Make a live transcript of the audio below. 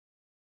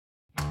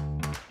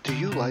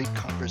you like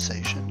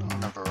conversation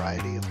on a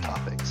variety of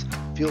topics?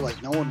 Feel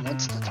like no one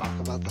wants to talk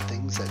about the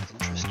things that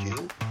interest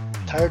you?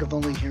 Tired of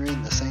only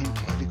hearing the same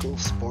political,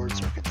 sports,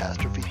 or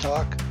catastrophe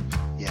talk?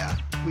 Yeah,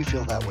 we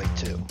feel that way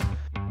too.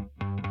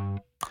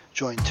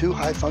 Join two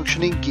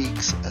high-functioning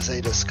geeks as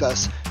they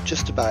discuss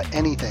just about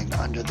anything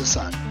under the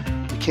sun.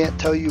 We can't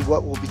tell you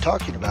what we'll be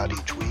talking about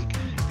each week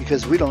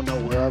because we don't know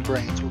where our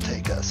brains will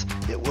take us.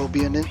 It will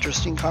be an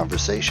interesting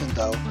conversation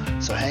though,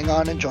 so hang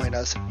on and join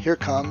us. Here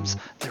comes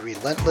the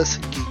Relentless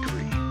Geekery.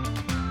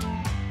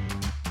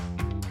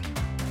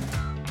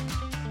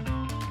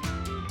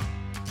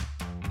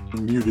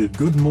 Muted.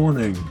 Good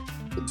morning.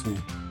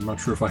 I'm not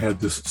sure if I had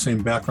this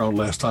same background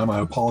last time. I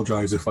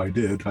apologize if I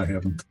did. I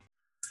haven't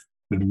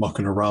been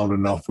mucking around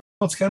enough.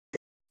 It's kind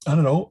of, I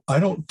don't know. I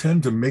don't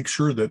tend to make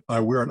sure that I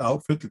wear an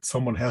outfit that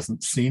someone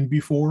hasn't seen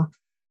before.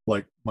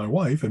 Like my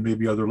wife and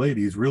maybe other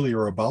ladies really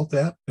are about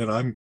that, and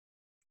I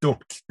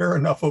don't care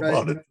enough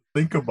about it to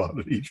think about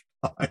it each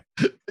time.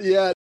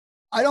 Yeah,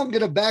 I don't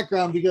get a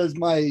background because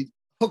my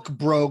hook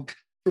broke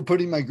for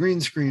putting my green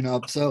screen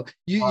up. So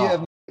you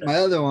have my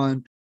other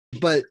one,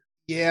 but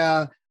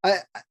yeah,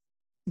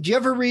 do you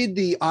ever read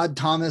the Odd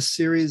Thomas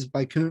series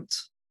by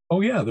Kuntz?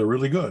 Oh yeah, they're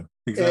really good.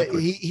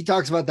 Exactly. He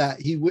talks about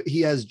that.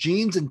 He has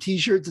jeans and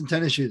t-shirts and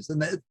tennis shoes,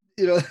 and that,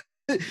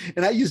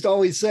 and I used to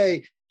always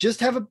say,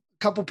 just have a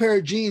couple pair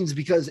of jeans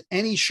because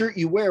any shirt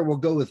you wear will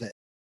go with it.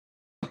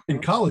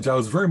 In college, I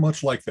was very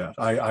much like that.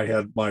 I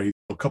had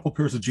a couple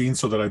pairs of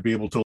jeans so that I'd be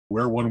able to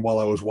wear one while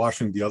I was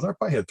washing the other.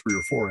 I had 3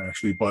 or 4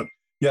 actually, but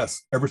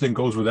yes, everything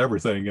goes with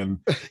everything. And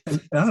I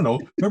don't know,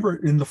 remember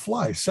in The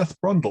Fly, Seth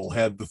Brundle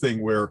had the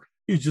thing where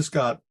he's just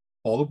got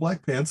all the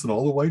black pants and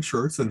all the white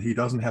shirts, and he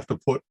doesn't have to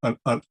put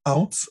an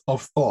ounce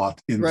of thought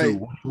into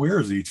what he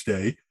wears each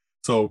day.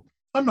 So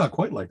I'm not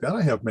quite like that.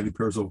 I have many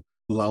pairs of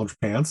lounge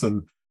pants,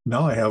 and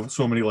now I have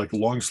so many like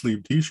long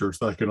sleeve t-shirts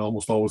that I can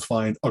almost always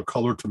find a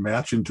color to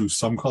match into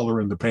some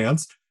color in the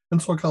pants. And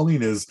so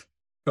Colleen is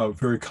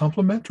very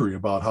complimentary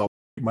about how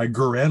my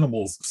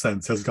Animals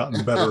sense has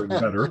gotten better and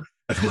better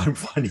and I'm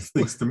finding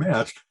things to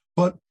match.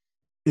 But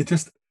it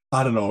just,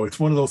 I don't know, it's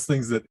one of those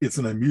things that it's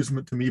an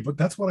amusement to me, but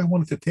that's what I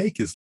wanted to take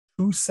is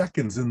 2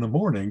 seconds in the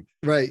morning.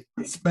 Right.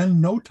 Spend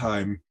no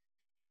time.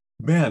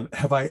 Man,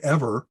 have I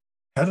ever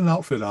had an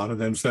outfit on and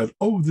then said,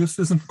 oh, this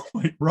isn't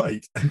quite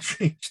right, and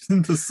changed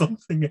into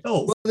something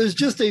else. Well, there's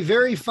just a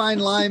very fine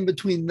line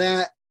between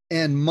that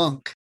and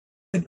monk.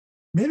 And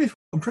maybe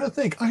I'm trying to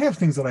think, I have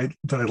things that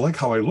I like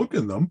how I look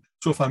in them.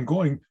 So if I'm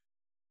going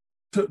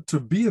to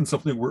be in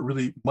something where it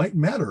really might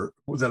matter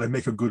that I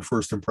make a good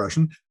first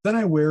impression, then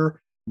I wear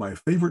my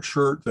favorite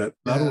shirt that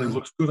not only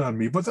looks good on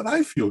me, but that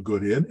I feel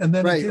good in. And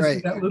then it gives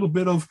me that little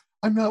bit of,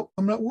 I'm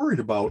not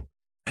worried about,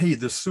 hey,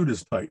 this suit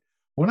is tight.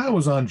 When I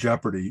was on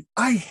Jeopardy,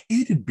 I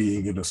hated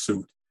being in a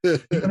suit. You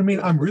know what I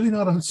mean? I'm really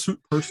not a suit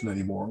person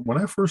anymore. When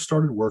I first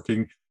started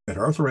working at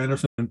Arthur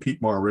Andersen and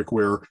Peat Marwick,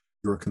 where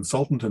you're a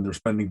consultant and they're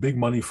spending big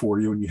money for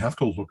you and you have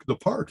to look the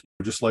part,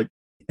 just like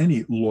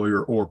any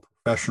lawyer or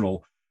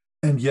professional.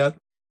 And yet,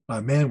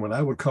 man, when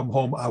I would come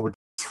home, I would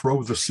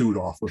throw the suit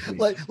off with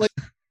me.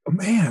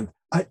 Man,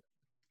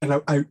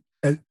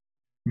 and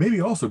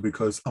maybe also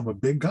because I'm a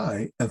big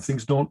guy and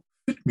things don't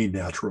fit me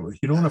naturally.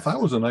 And if I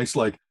was a nice,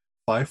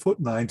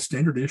 5'9"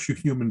 standard issue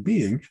human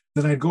being,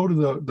 then I'd go to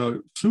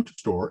the suit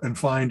store and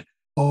find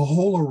a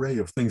whole array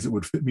of things that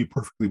would fit me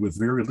perfectly with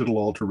very little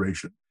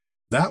alteration.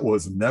 That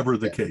was never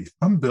the case.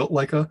 I'm built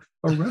like a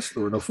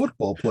wrestler and a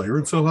football player.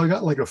 And so I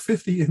got like a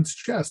 50-inch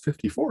chest,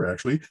 54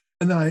 actually.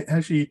 And then I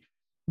actually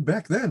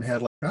back then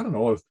had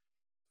a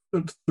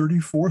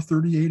 34,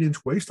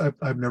 38-inch waist.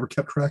 I've never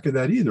kept track of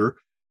that either.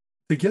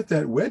 To get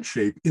that wedge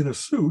shape in a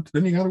suit,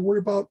 then you got to worry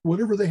about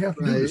whatever they have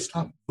to do to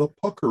stop the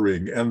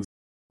puckering. And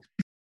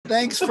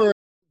thanks for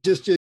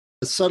just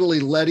subtly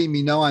letting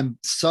me know I'm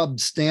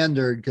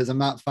substandard because I'm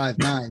not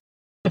 5'9".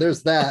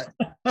 There's that.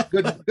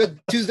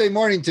 Good Tuesday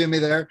morning to me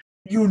there.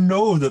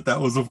 That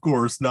was, of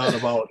course, not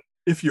about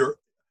if you're.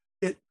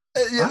 I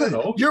don't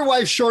know. Your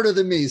wife's shorter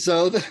than me,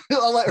 so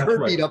I'll let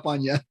her beat up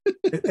on you.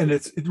 And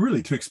it's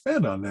really, to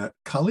expand on that,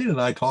 Colleen and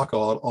I talk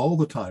all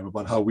the time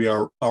about how we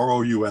are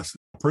ROUS.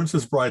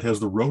 Princess Bride has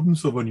the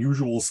rodents of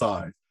unusual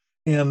size.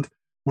 And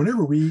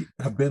whenever we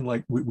have been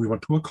we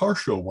went to a car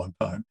show one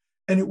time,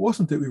 and it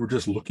wasn't that we were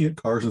just looking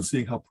at cars and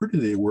seeing how pretty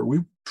they were. We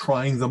were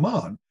trying them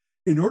on.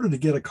 In order to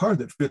get a car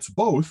that fits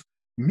both,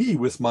 me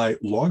with my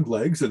long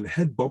legs and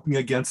head bumping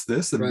against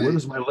this, and where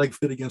does my leg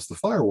fit against the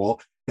firewall,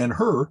 and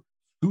her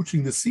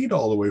scooching the seat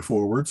all the way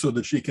forward so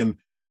that she can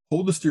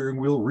hold the steering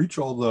wheel, reach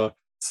all the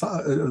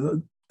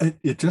side.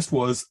 It just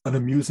was an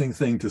amusing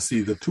thing to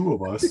see the two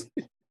of us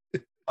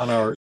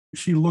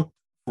she looked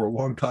for a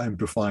long time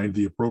to find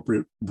the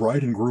appropriate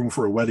bride and groom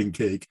for a wedding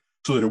cake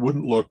so that it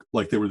wouldn't look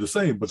like they were the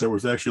same, but there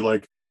was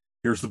actually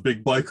here's the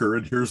big biker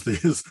and here's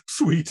his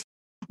sweet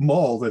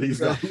mall that he's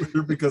got with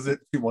her because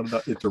he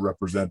wanted it to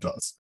represent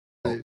us.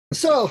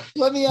 So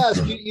let me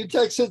ask you, you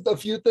texted a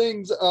few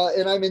things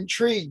and I'm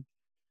intrigued.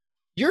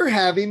 You're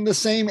having the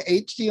same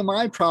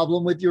HDMI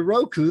problem with your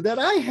Roku that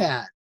I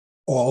had.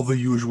 All the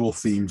usual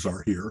themes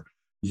are here.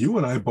 you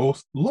and I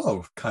both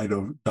love kind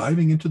of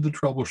diving into the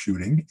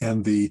troubleshooting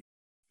and the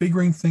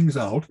figuring things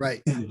out.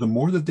 Right. And the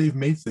more that they've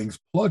made things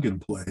plug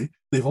and play,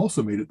 they've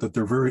also made it that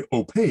they're very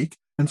opaque.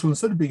 And so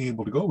instead of being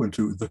able to go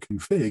into the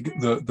config,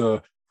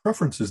 the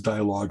preferences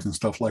dialogues and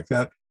stuff like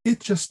that, it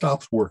just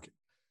stops working.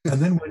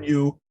 And then when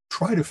you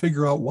try to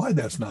figure out why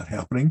that's not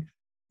happening,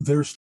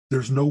 there's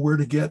nowhere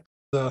to get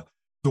the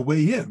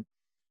way in.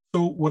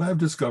 So what I've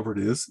discovered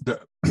is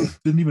that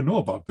didn't even know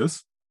about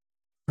this.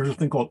 There's a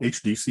thing called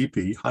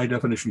HDCP, high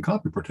definition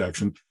copy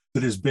protection,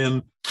 that has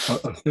been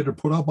a standard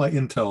put out by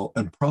Intel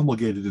and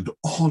promulgated into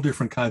all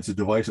different kinds of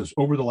devices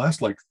over the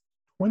last like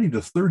 20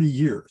 to 30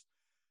 years.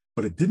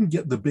 But it didn't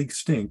get the big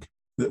stink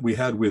that we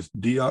had with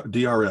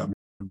DRM,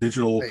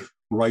 digital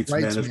rights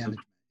management.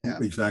 Yeah.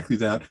 Exactly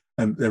that.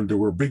 And there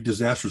were big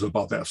disasters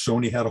about that.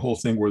 Sony had a whole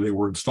thing where they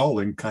were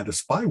installing kind of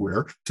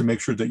spyware to make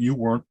sure that you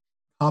weren't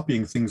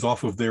copying things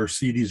off of their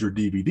CDs or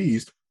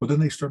DVDs, but then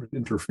they started to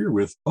interfere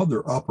with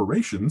other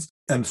operations.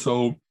 And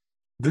so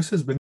this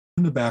has been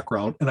in the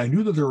background. And I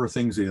knew that there were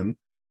things in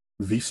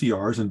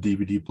VCRs and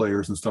DVD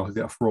players and stuff like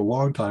that for a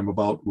long time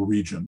about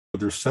region.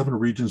 There's 7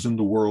 regions in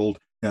the world,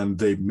 and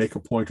they make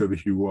a point of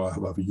if you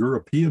have a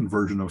European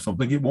version of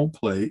something, it won't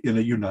play in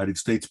a United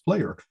States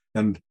player.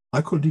 And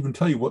I couldn't even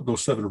tell you what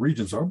those 7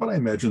 regions are, but I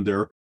imagine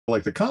they're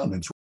like the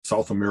continents,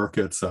 South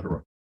America,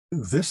 etc.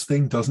 This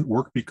thing doesn't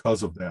work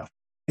because of that.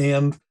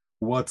 And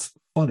what's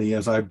funny,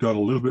 as I've done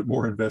a little bit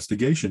more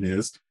investigation,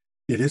 is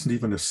it isn't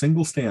even a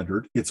single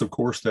standard. It's, of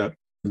course, that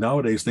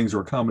nowadays things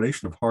are a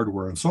combination of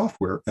hardware and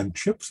software and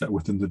chipset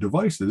within the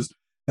devices.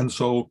 And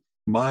so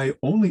my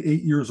only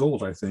 8 years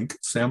old, I think,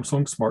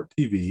 Samsung Smart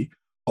TV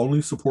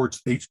only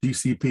supports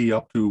HDCP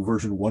up to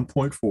version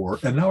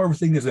 1.4. And now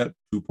everything is at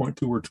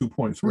 2.2 or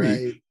 2.3.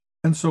 Right.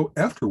 And so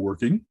after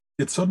working,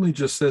 it suddenly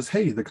just says,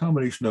 hey, the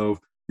combination of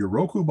your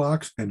Roku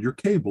box and your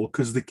cable,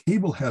 because the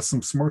cable has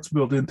some smarts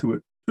built into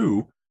it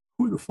too.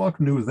 Who the fuck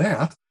knew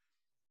that?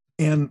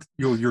 And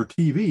your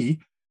TV,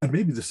 and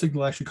maybe the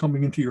signal actually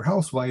coming into your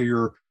house via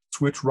your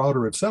switch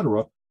router,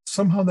 etc.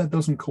 Somehow that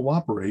doesn't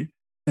cooperate.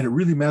 And it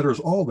really matters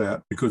all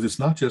that, because it's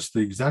not just the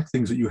exact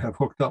things that you have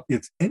hooked up,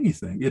 it's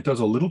anything. It does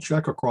a little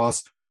check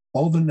across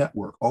all the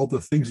network, all the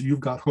things that you've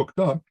got hooked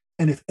up.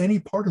 And if any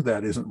part of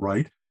that isn't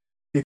right,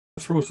 it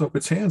throws up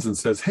its hands and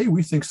says, hey,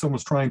 we think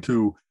someone's trying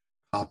to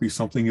copy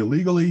something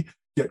illegally,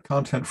 get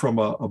content from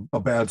a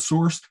bad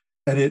source,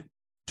 and it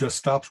just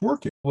stops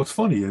working. What's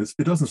funny is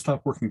it doesn't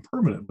stop working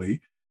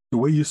permanently. The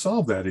way you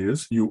solve that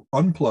is you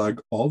unplug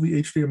all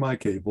the HDMI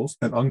cables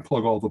and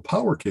unplug all the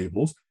power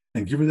cables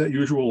and give it that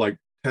usual like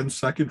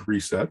 10-second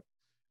reset.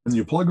 And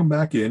you plug them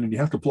back in, and you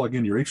have to plug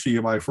in your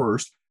HDMI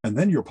first and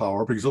then your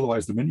power, because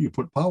otherwise the minute you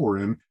put power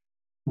in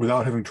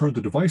without having turned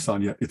the device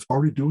on yet, it's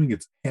already doing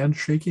its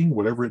handshaking,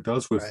 whatever it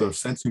does with the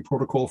sensing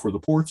protocol for the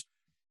ports.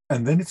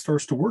 And then it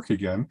starts to work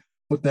again.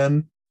 But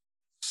then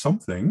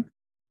something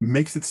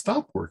makes it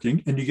stop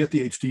working, and you get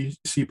the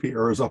HDCP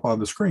errors up on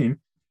the screen.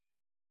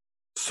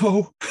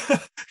 So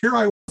here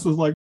I was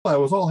like, I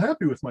was all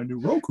happy with my new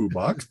Roku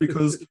box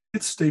because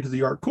it's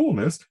state-of-the-art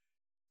coolness,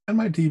 and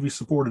my TV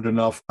supported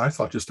enough, I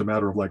thought, just a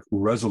matter of like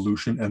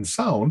resolution and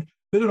sound,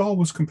 that it all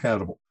was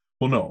compatible.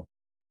 Well, no,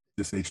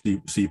 this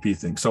HDCP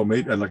thing. So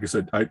maybe, and like I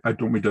said, I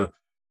don't mean to,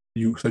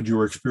 you said you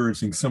were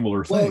experiencing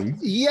similar things.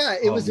 Yeah,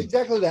 it was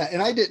exactly that.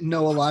 And I didn't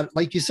know a lot,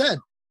 like you said,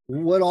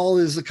 what all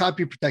is the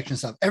copy protection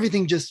stuff?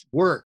 Everything just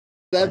worked.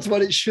 That's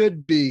what it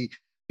should be.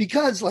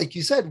 Because like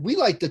you said, we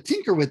like to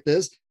tinker with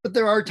this, but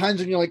there are times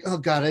when you're like, oh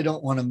God, I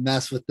don't want to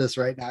mess with this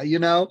right now, you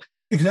know?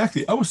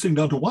 Exactly. I was sitting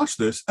down to watch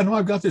this, and now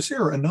I've got this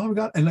error, and now I've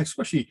got, and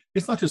especially,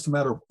 it's not just a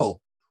matter of, well,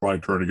 try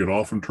turning it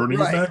off and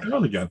turning it back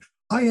on again.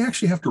 I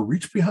actually have to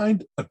reach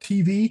behind a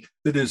TV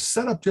that is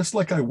set up just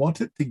like I want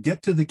it to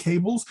get to the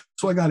cables.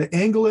 So I got to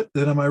angle it.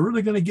 Then am I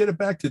really going to get it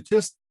back to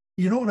just,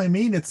 you know what I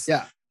mean? It's,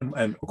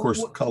 and of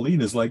course,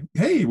 Colleen is like,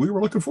 hey, we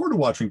were looking forward to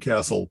watching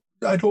Castle.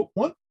 I don't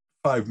want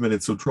 5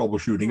 minutes of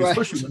troubleshooting,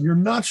 especially when you're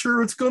not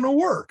sure it's going to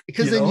work.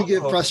 Because then you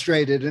get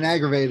frustrated and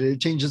aggravated.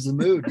 It changes the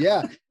mood.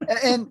 Yeah.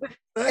 and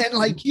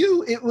like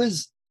you, it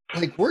was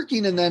like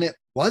working, and then it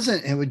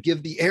wasn't. It would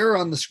give the error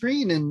on the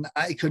screen, and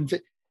I couldn't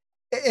fit.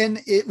 And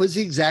it was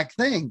the exact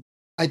thing.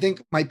 I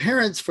think my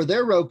parents, for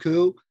their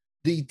Roku,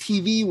 the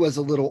TV was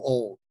a little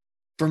old.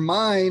 For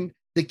mine,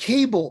 the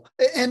cable,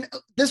 and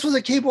this was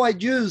a cable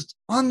I'd used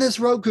on this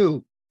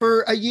Roku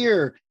for a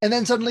year. And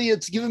then suddenly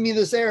it's giving me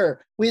this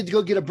error. We had to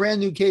go get a brand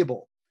new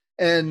cable,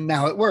 and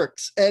now it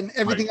works. And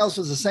everything else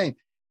was the same.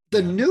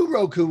 The new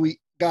Roku we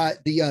got,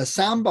 the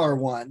soundbar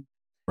one,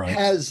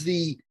 has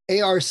the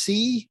ARC,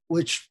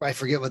 which I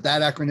forget what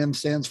that acronym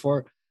stands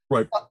for.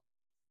 Right.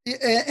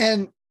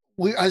 And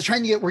I was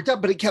trying to get worked up,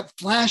 but it kept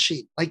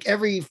flashing. Like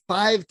every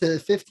 5 to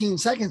 15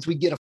 seconds, we'd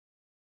get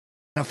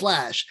a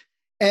flash,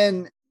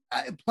 and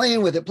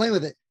playing with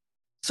it.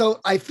 So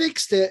I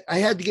fixed it. I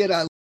had to get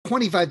a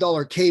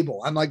 $25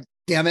 cable. I'm like,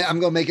 damn it, I'm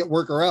going to make it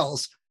work or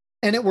else.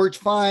 And it worked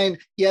fine.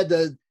 You had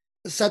to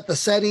set the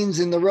settings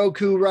in the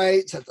Roku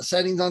right, set the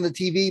settings on the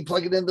TV,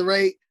 plug it in the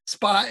right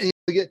spot, and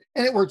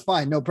it worked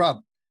fine. No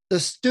problem. The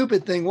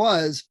stupid thing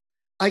was,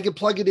 I could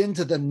plug it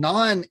into the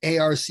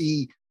non-ARC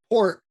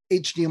port,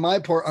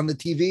 HDMI port on the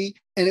TV,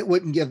 and it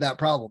wouldn't give that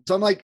problem. So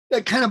I'm like,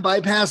 that kind of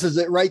bypasses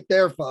it right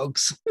there,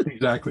 folks.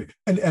 Exactly.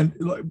 And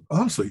like,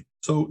 honestly,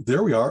 so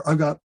there we are. I've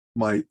got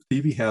my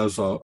TV has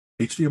a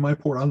HDMI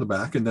port on the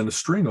back and then a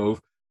string of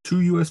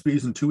 2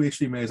 USBs and 2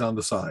 HDMIs on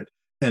the side.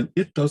 And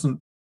it doesn't,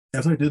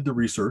 as I did the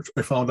research,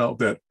 I found out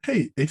that,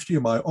 hey,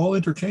 HDMI, all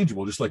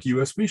interchangeable, just like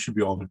USB should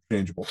be all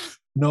interchangeable.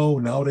 No,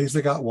 nowadays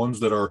they got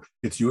ones that are,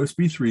 it's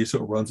USB 3,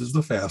 so it runs as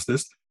the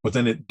fastest, but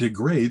then it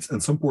degrades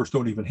and some ports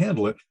don't even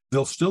handle it.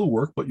 They'll still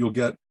work, but you'll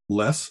get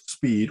less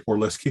speed or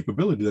less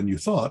capability than you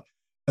thought.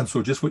 And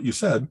so just what you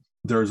said,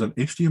 there's an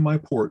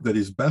HDMI port that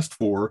is best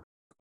for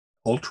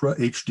Ultra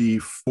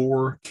HD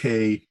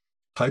 4K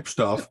type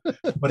stuff,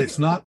 but it's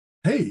not,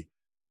 hey,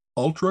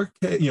 Ultra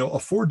K, a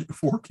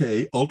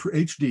 4K Ultra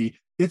HD.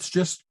 It's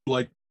just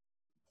like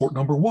port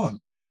number 1.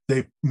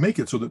 They make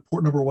it so that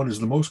port number 1 is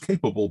the most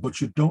capable, but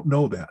you don't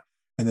know that.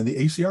 And then the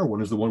ACR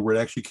one is the one where it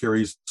actually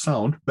carries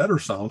sound, better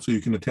sound, so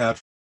you can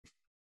attach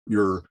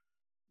your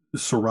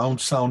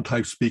surround sound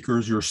type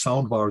speakers, your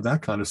sound bar,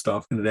 that kind of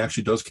stuff. And it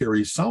actually does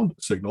carry sound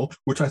signal,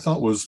 which I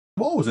thought was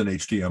always an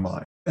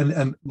HDMI.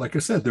 And like I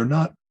said,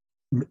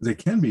 they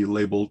can be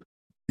labeled,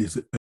 is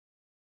it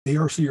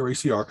ARC or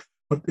ACR?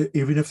 But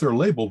even if they're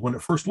labeled, when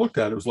it first looked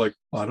at it, it was like,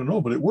 I don't know,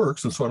 but it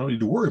works. And so I don't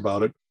need to worry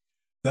about it.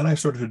 Then I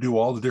started to do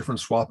all the different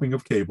swapping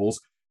of cables.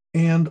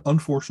 And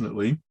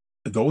unfortunately,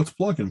 though it's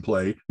plug and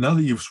play, now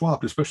that you've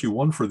swapped, especially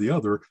one for the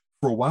other,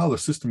 for a while, the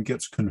system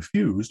gets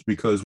confused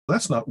because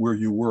that's not where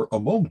you were a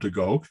moment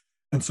ago.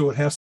 And so it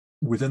has,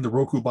 within the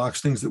Roku box,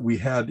 things that we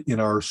had in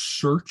our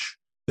search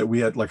that we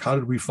had, like, how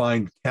did we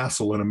find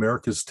Castle and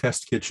America's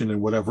Test Kitchen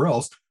and whatever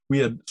else? We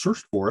had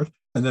searched for it.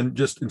 And then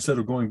just instead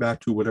of going back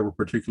to whatever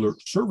particular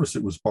service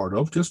it was part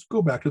of, just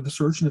go back to the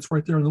search and it's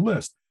right there in the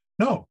list.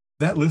 No,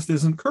 that list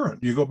isn't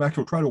current. You go back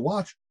to try to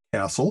watch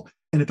Castle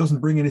and it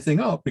doesn't bring anything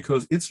up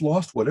because it's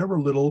lost whatever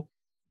little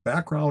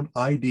background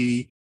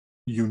ID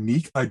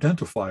unique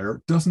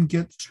identifier doesn't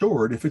get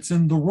stored if it's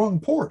in the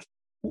wrong port.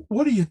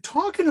 What are you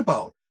talking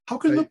about? How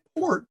can the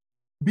port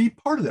be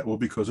part of that? Well,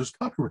 because there's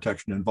copy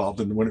protection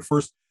involved. And when it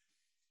first,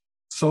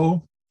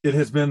 so it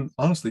has been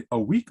honestly a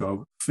week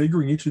of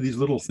figuring each of these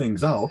little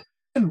things out.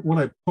 And what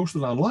I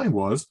posted online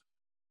was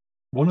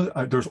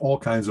there's all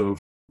kinds of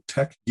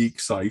tech geek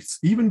sites,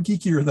 even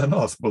geekier than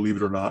us, believe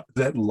it or not,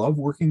 that love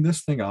working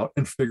this thing out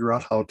and figure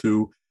out how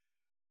to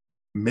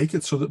make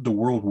it so that the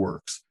world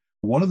works.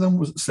 One of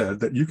them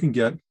said that you can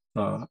get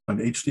an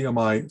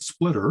HDMI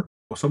splitter.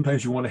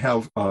 Sometimes you want to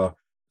have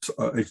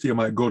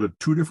HDMI go to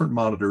 2 different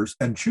monitors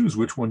and choose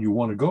which one you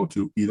want to go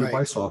to, either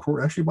by software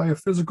or actually by a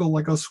physical,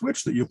 like a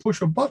switch that you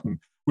push a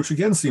button, which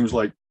again seems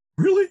like,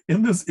 really,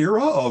 in this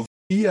era of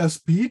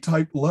ESP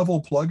type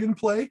level plug and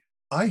play,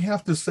 I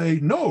have to say,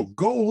 no,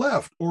 go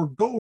left or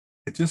go.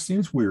 It just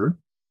seems weird.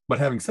 But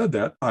having said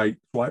that, I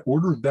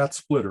ordered that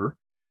splitter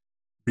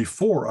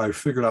before I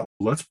figured out,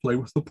 let's play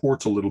with the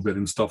ports a little bit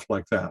and stuff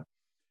like that.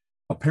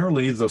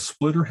 Apparently, the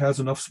splitter has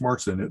enough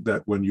smarts in it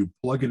that when you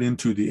plug it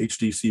into the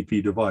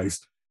HDCP device,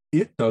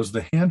 it does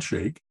the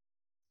handshake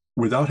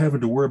without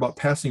having to worry about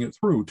passing it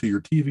through to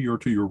your TV or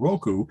to your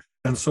Roku.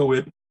 And so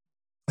it's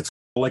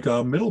like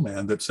a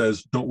middleman that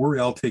says, don't worry,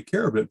 I'll take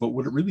care of it. But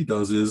what it really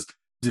does is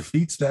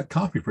defeats that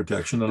copy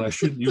protection. And I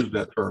shouldn't use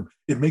that term.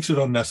 It makes it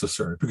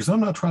unnecessary because I'm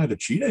not trying to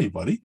cheat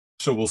anybody.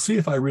 So we'll see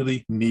if I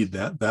really need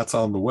that. That's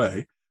on the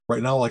way.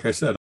 Right now, like I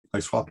said, I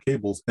swapped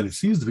cables and it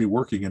seems to be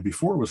working. And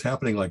before it was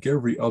happening like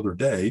every other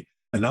day.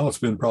 And now it's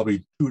been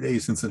probably 2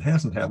 days since it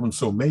hasn't happened.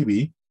 So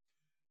maybe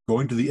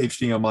going to the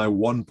HDMI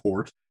 1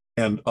 port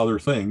and other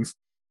things.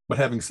 But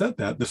having said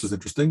that, this is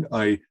interesting.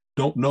 I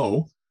don't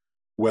know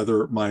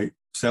whether my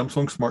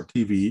Samsung Smart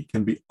TV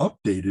can be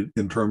updated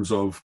in terms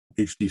of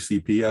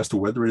HDCP as to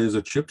whether it is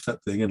a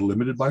chipset thing and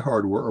limited by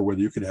hardware or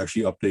whether you can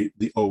actually update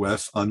the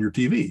OS on your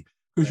TV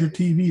because your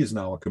TV is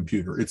now a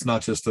computer. It's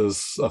not just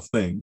a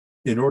thing.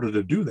 In order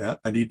to do that,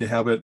 I need to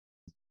have it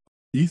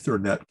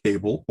Ethernet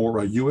cable or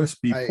a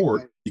USB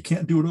port. You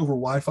can't do it over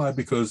Wi-Fi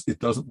because it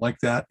doesn't like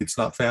that. It's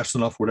not fast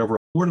enough, whatever.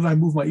 Where did I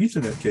move my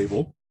Ethernet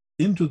cable?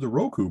 Into the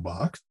Roku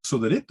box so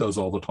that it does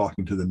all the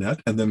talking to the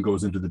net and then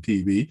goes into the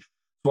TV.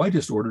 So I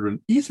just ordered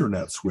an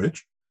Ethernet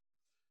switch.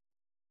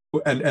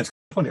 And it's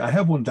funny, I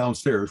have one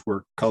downstairs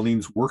where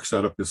Colleen's work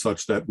setup is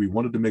such that we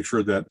wanted to make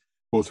sure that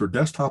both her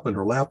desktop and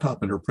her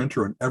laptop and her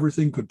printer and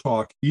everything could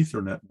talk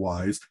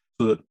Ethernet-wise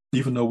so that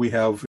even though we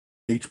have,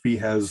 HP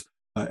has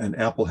and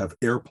Apple have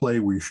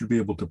AirPlay where you should be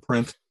able to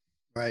print,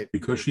 right?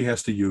 Because she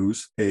has to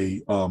use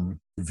a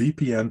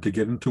VPN to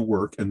get into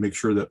work and make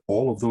sure that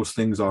all of those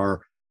things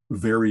are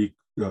very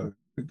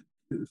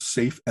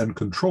safe and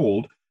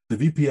controlled. The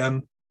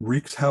VPN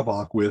wreaks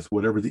havoc with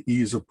whatever the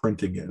ease of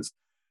printing is.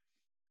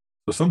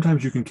 So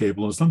sometimes you can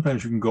cable and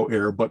sometimes you can go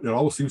air, but it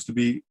always seems to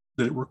be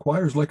that it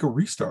requires like a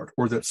restart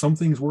or that some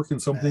things work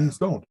and some things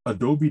don't.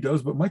 Adobe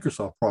does, but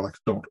Microsoft products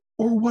don't,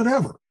 or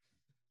whatever.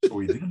 So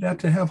we did that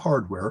to have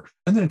hardware.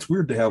 And then it's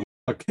weird to have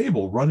a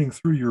cable running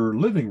through your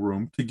living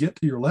room to get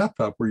to your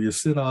laptop where you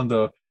sit on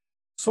the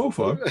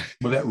sofa,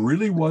 but that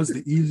really was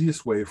the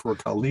easiest way for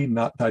Colleen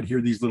not to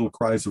hear these little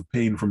cries of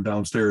pain from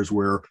downstairs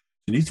where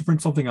she needs to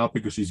print something out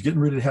because she's getting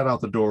ready to head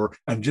out the door.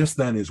 And just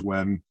then is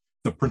when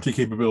the printing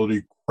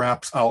capability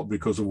craps out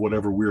because of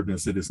whatever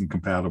weirdness it isn't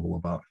compatible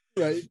about.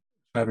 Right.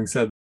 Having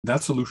said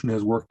that, solution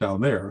has worked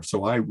down there.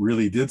 So I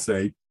really did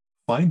say,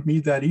 find me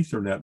that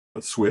Ethernet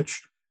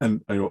switch,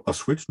 and a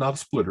switch, not a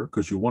splitter,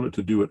 because you want it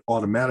to do it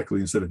automatically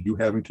instead of you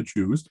having to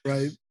choose.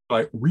 Right.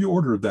 I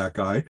reordered that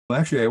guy.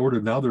 Actually, I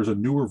ordered, now there's a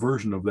newer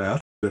version of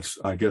that. That's,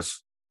 I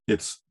guess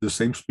it's the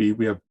same speed.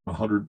 We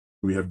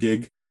have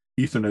gig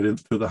Ethernet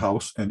into the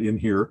house and in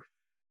here.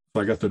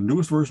 So I got the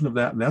newest version of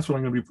that, and that's what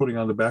I'm going to be putting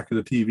on the back of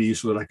the TV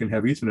so that I can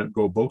have Ethernet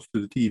go both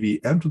to the TV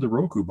and to the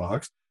Roku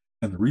box.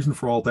 And the reason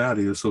for all that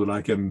is so that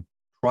I can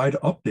try to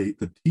update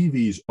the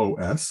TV's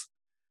OS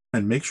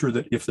and make sure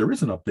that if there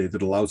is an update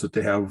that allows it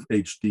to have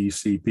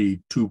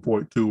HDCP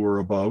 2.2 or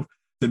above,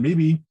 then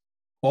maybe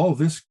all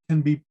this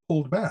can be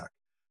pulled back.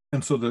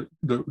 And so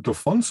the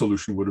fun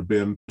solution would have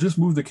been just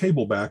move the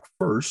cable back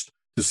first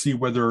to see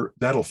whether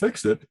that'll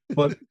fix it.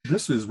 But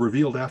this is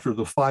revealed after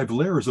the 5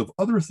 layers of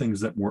other things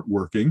that weren't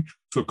working.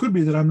 So it could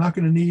be that I'm not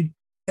going to need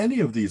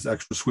any of these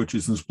extra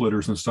switches and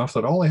splitters and stuff,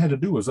 that all I had to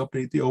do was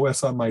update the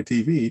OS on my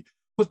TV.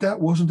 But that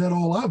wasn't at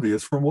all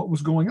obvious from what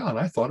was going on.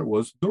 I thought it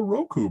was the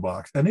Roku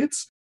box, and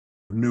it's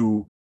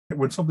new.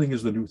 When something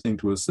is the new thing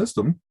to a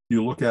system,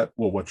 you look at,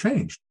 well, what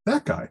changed?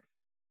 That guy.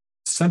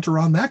 Center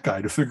on that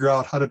guy to figure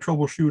out how to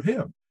troubleshoot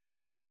him.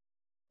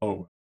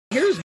 Oh,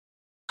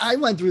 I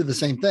went through the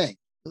same thing,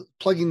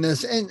 plugging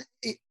this, and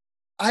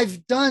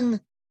I've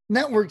done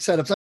network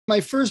setups.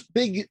 My first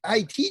big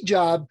IT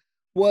job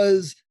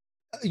was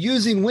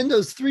using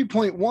Windows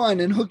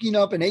 3.1 and hooking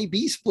up an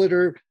AB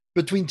splitter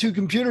between 2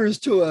 computers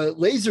to a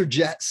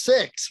LaserJet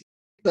 6,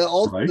 the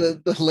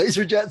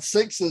LaserJet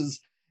 6s.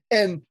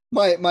 And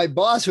my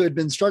boss, who had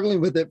been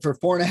struggling with it for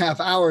 4.5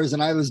 hours,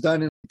 and I was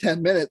done in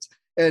 10 minutes,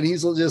 and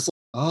he's just,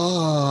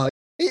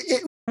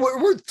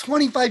 we're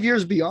 25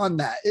 years beyond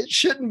that. It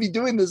shouldn't be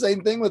doing the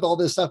same thing with all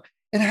this stuff.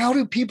 And how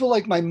do people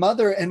like my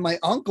mother and my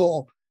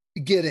uncle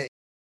get it?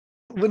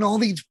 When all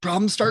these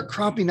problems start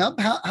cropping up,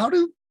 how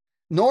do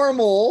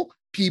normal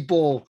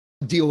people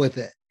deal with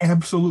it?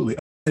 Absolutely.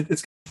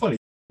 It's funny.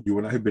 You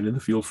and I have been in the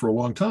field for a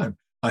long time.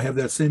 I have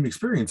that same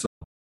experience.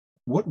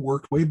 What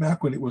worked way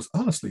back when it was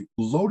honestly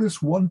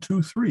Lotus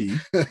 123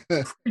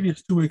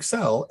 previous to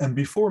Excel, and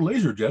before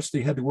LaserJets,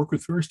 they had to work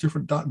with various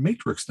different dot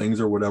matrix things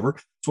or whatever.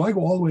 So I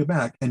go all the way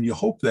back, and you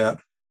hope that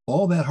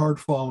all that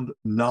hard-found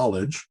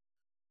knowledge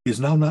is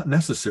now not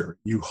necessary.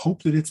 You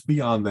hope that it's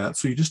beyond that,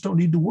 so you just don't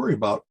need to worry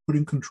about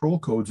putting control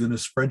codes in a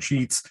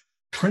spreadsheet's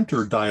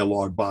printer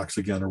dialog box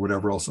again or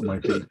whatever else it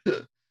might be.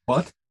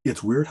 But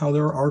it's weird how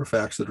there are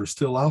artifacts that are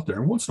still out there.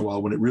 And once in a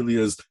while, when it really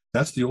is,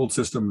 that's the old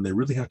system, and they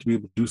really have to be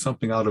able to do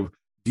something out of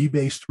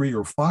DBase3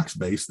 or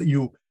FoxBase, that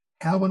you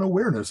have an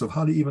awareness of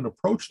how to even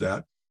approach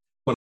that.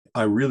 But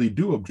I really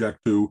do object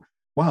to,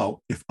 wow,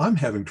 if I'm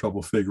having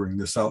trouble figuring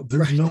this out,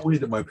 there's no way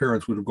that my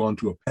parents would have gone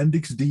to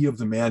Appendix D of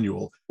the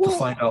manual to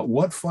find out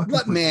what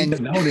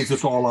manual. Nowadays,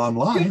 it's all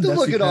online. You have to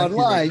look it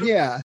online,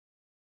 yeah.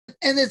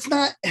 And it's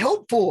not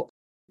helpful.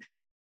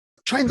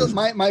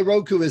 My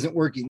Roku isn't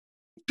working.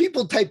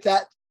 People type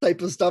that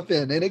type of stuff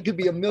in, and it could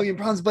be a million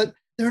problems, but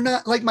they're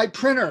not. Like my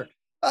printer.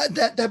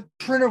 That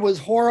printer was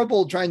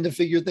horrible trying to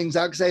figure things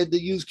out because I had to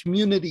use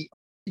Community.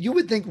 You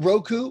would think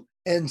Roku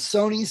and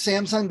Sony,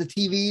 Samsung, the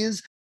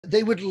TVs,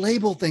 they would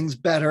label things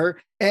better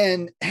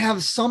and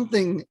have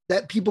something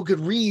that people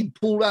could read,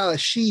 pulled out a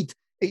sheet,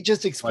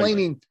 just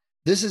explaining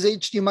this is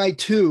HDMI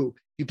 2.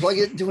 You plug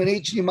it into an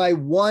HDMI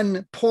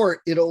 1 port,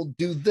 it'll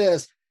do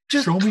this.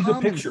 Just show me the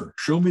picture.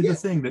 Show me the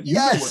thing that you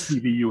know what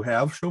TV you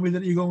have. Show me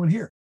that you go in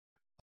here.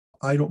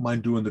 I don't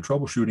mind doing the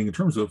troubleshooting in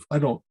terms of, I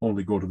don't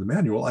only go to the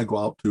manual, I go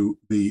out to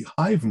the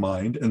hive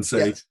mind and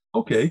say,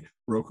 okay,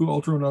 Roku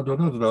Ultra,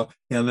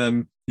 and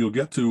then you'll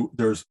get to,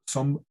 there's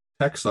some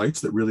tech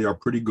sites that really are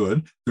pretty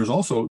good. There's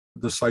also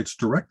the sites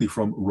directly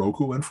from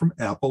Roku and from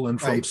Apple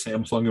and from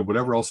Samsung and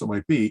whatever else it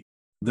might be.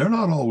 They're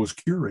not always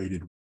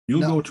curated.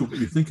 You'll go to what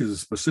you think is a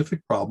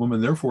specific problem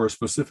and therefore a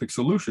specific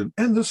solution.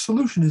 And the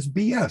solution is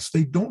BS.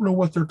 They don't know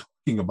what they're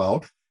talking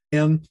about.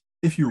 And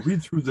if you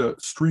read through the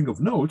string of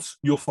notes,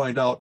 you'll find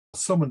out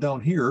someone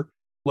down here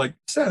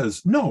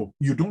says, no,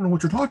 you don't know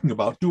what you're talking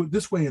about. Do it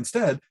this way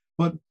instead.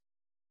 But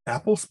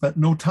Apple spent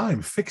no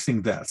time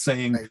fixing that,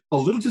 saying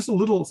just a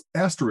little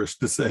asterisk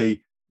to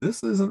say,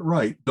 this isn't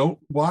right. Don't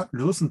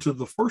listen to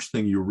the first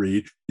thing you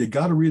read. You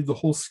got to read the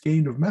whole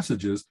skein of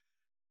messages.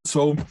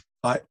 So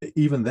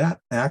even that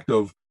act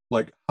of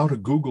how to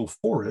Google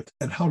for it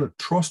and how to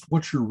trust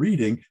what you're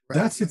reading,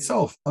 that's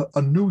itself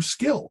a new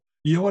skill.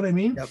 You know what I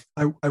mean?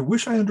 Yep. I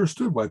wish I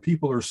understood why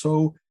people are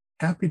so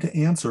happy to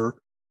answer,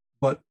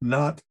 but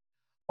not,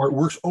 or it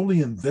works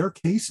only in their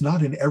case,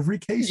 not in every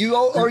case.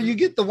 Or you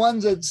get the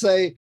ones that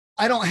say,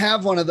 I don't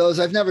have one of those.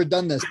 I've never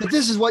done this, but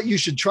this is what you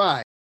should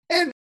try.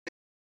 And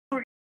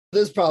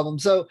this problem.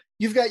 So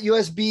you've got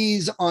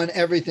USBs on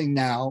everything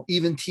now,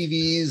 even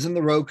TVs and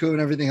the Roku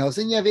and everything else.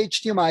 And you have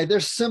HDMI. They're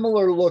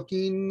similar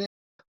looking.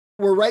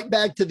 we're right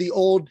back to the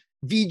old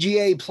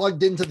VGA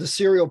plugged into the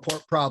serial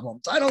port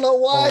problems. I don't know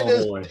why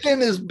this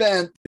pin is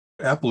bent.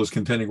 Apple is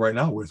contending right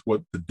now with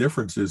what the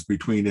difference is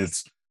between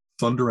its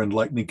Thunder and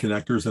Lightning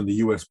connectors and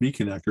the USB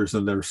connectors,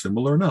 and they're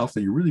similar enough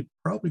that you really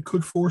probably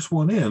could force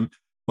one in,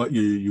 but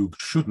you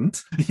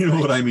shouldn't. You know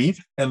what I mean?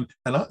 And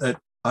I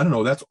don't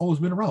know. That's always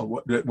been around.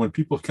 When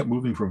people kept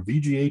moving from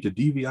VGA to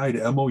DVI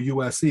to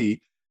MOUSE,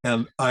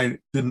 and I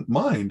didn't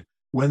mind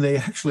when they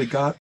actually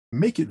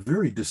make it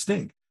very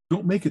distinct.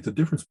 Don't make it the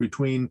difference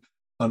between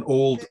an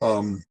old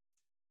phone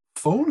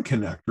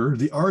connector,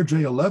 the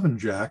RJ11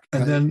 jack,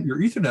 and then your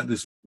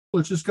Ethernet.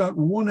 It's just got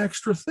one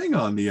extra thing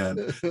on the end.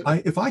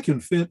 If I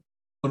can fit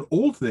an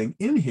old thing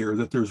in here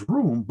that there's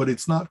room, but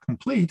it's not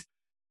complete.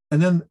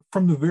 And then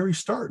from the very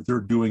start, they're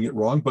doing it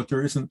wrong, but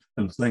there isn't.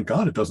 And thank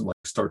God it doesn't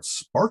start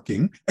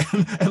sparking.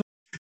 and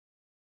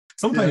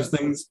sometimes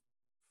things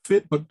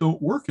fit, but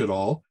don't work at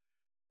all.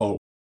 Oh,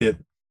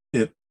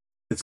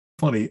 it's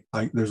funny.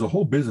 There's a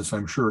whole business,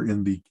 I'm sure,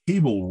 in the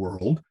cable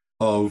world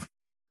of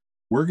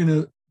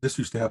this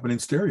used to happen in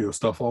stereo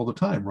stuff all the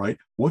time, right?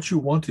 What you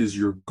want is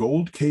your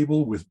gold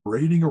cable with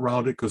braiding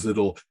around it because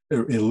it'll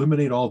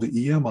eliminate all the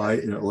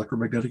EMI,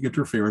 electromagnetic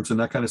interference, and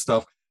that kind of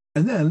stuff.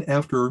 And then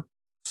after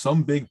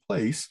some big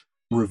place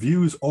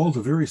reviews all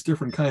the various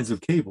different kinds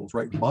of cables,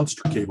 right?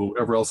 Monster cable,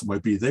 whatever else it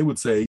might be, they would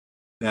say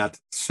that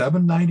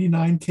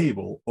 $7.99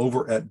 cable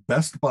over at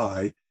Best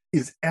Buy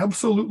is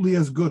absolutely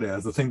as good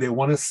as the thing they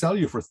want to sell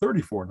you for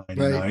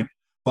 $34.99,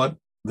 but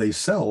they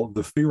sell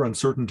the fear,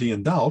 uncertainty,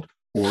 and doubt,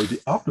 or the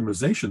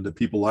optimization that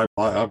people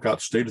I've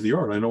got state of the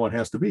art. I know it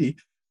has to be.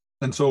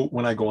 And so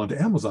when I go onto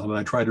Amazon and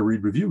I try to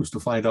read reviews to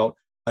find out,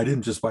 I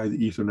didn't just buy the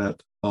Ethernet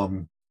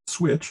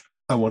switch.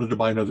 I wanted to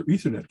buy another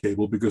Ethernet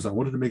cable because I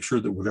wanted to make sure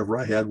that whatever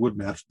I had would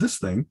match this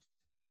thing.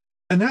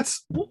 And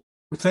that's,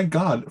 thank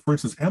God, for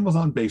instance,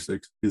 Amazon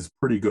Basics is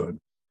pretty good.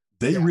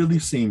 They really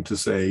seem to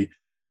say,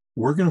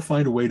 we're going to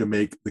find a way to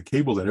make the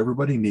cable that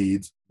everybody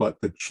needs, but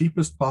the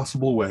cheapest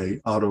possible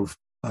way out of,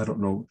 I don't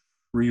know,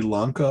 Sri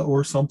Lanka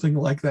or something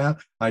like that.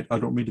 I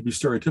don't mean to be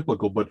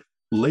stereotypical, but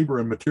labor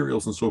and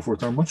materials and so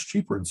forth are much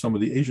cheaper in some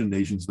of the Asian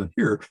nations than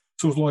here.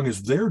 So as long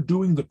as they're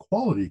doing the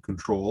quality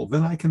control,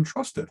 then I can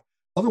trust it.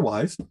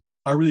 Otherwise,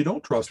 I really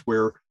don't trust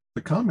where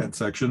the comment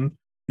section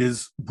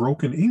is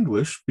broken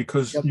English,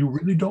 because you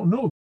really don't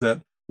know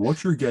that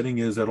what you're getting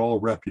is at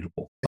all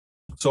reputable.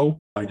 So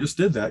I just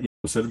did that.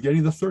 Instead of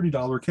getting the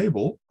 $30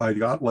 cable, I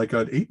got like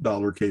an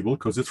 $8 cable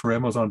because it's for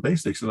Amazon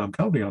Basics, and I'm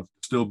counting on it to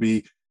still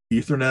be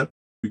Ethernet,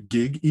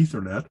 gig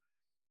Ethernet.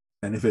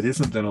 And if it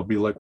isn't, then I'll be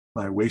like,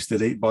 I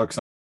wasted $8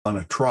 on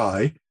a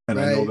try, and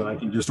I know that I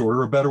can just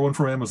order a better one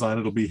from Amazon.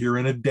 It'll be here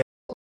in a day.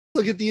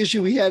 Look at the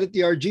issue we had at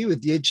the RG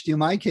with the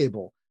HDMI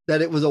cable,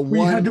 that it was a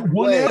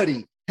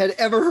one-way. Had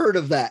ever heard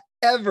of that?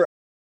 Ever?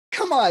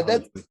 Come on,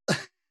 that's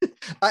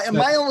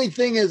my only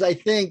thing is, I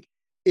think,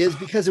 is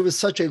because it was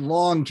such a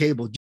long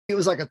cable. It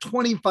was like a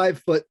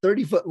 25-foot,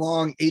 30-foot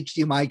long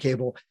HDMI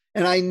cable.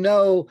 And I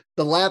know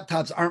the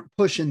laptops aren't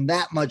pushing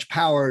that much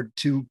power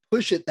to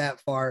push it that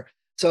far.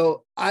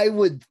 So I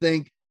would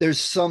think there's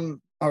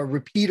some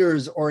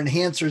repeaters or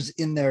enhancers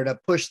in there to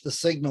push the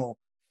signal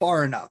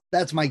far enough.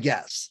 That's my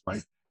guess.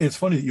 Right. It's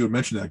funny that you would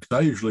mention that, because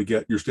I usually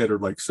get your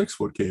standard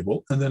 6-foot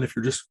cable. And then if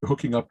you're just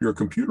hooking up your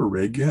computer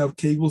rig, you have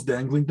cables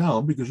dangling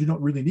down because you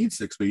don't really need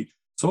 6 feet.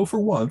 So for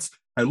once,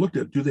 I looked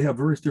at, do they have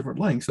various different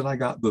lengths? And I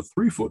got the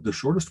 3-foot, the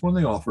shortest one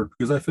they offered,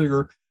 because I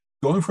figure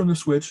going from the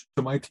switch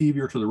to my TV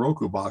or to the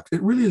Roku box,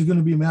 it really is going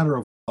to be a matter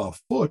of a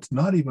foot,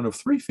 not even of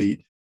 3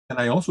 feet. And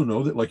I also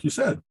know that, like you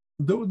said,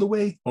 the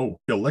way,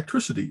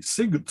 electricity,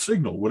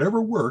 signal,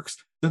 whatever works,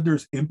 that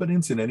there's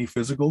impedance in any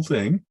physical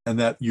thing, and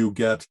that you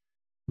get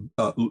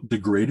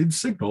degraded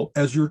signal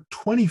as you're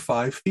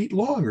 25 feet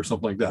long or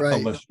something like that,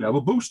 unless you have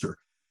a booster.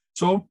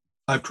 So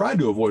I've tried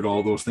to avoid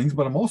all those things,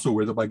 but I'm also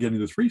aware that by getting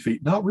to 3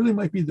 feet, now it really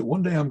might be that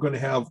one day I'm going to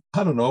have,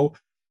 I don't know,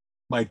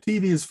 my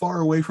TV is far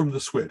away from the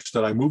switch,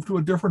 that I move to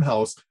a different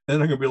house, and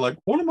I'm going to be like,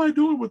 what am I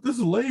doing with this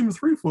lame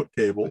 3-foot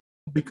cable?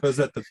 Because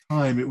at the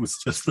time, it was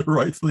just the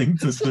right thing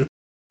to do.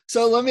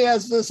 So let me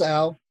ask this,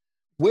 Al.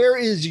 Where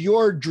is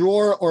your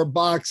drawer or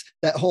box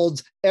that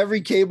holds every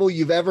cable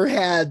you've ever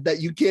had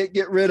that you can't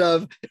get rid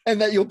of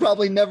and that you'll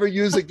probably never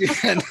use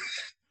again?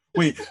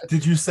 Wait,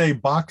 did you say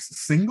box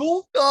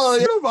single? Oh,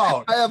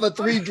 yeah. I have a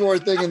 3-drawer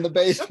thing in the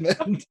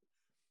basement.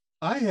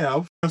 I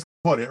have. That's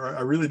funny.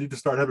 I really need to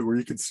start having where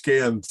you can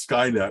scan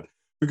Skynet,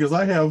 because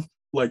I have,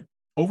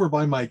 over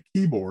by my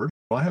keyboard,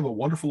 I have a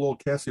wonderful old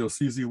Casio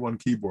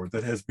CZ1 keyboard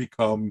that has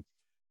become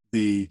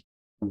the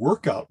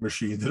workout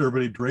machine that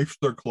everybody drapes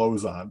their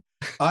clothes on.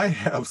 I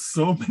have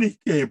so many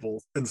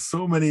cables and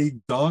so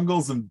many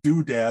dongles and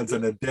doodads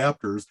and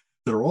adapters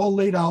that are all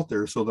laid out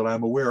there so that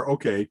I'm aware,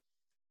 okay,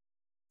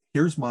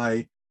 here's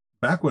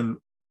back when,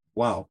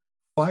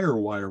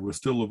 FireWire was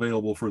still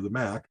available for the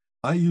Mac,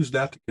 I used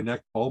that to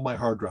connect all my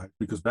hard drives,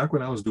 because back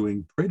when I was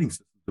doing trading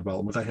system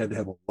development, I had to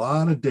have a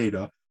lot of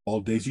data,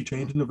 all daisy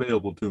chained and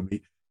available to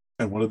me,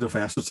 and wanted the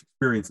fastest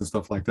experience and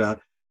stuff like that.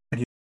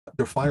 And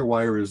the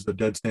FireWire is the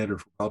dead standard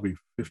for probably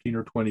 15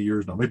 or 20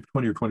 years now, maybe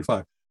 20 or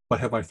 25. but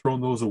have I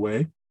thrown those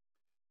away?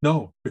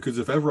 No, because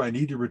if ever I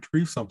need to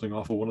retrieve something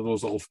off of one of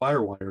those old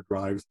Firewire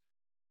drives,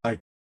 I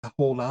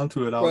hold on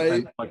to it out Right.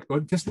 and like,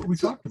 oh, guess what we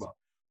talked about?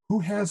 Who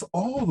has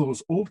all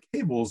those old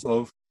cables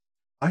of,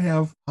 I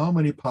have how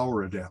many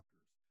power adapters?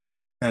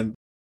 And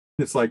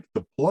it's like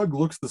the plug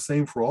looks the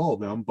same for all of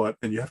them,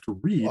 and you have to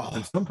read. Wow.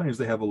 And sometimes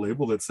they have a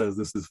label that says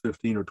this is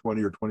 15 or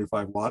 20 or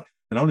 25 watt.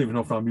 And I don't even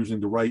know if I'm using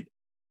the right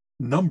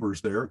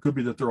numbers there. It could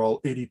be that they're all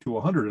 80 to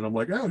 100. And I'm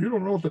like, oh, you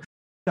don't know what the,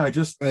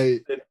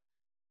 Right.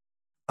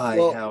 I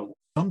have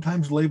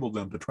sometimes labeled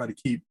them to try to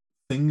keep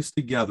things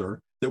together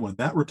that when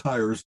that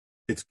retires,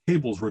 its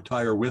cables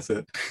retire with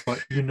it.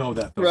 But you know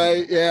that.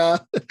 Right. Yeah.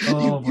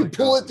 Oh, you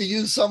pull God. it to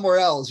use somewhere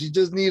else. You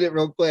just need it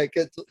real quick.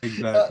 It's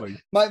Exactly.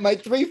 my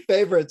three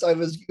favorites. I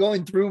was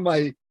going through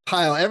my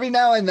pile. Every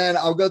now and then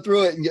I'll go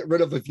through it and get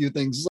rid of a few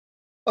things.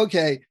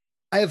 Okay.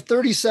 I have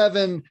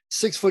 37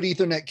 6-foot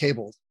Ethernet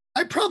cables.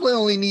 I probably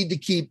only need to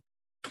keep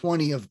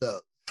 20 of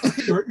those.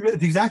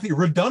 Exactly.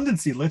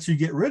 Redundancy lets you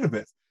get rid of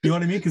it. You know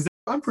what I mean? Because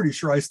I'm pretty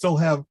sure I still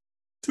have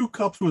 2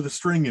 cups with a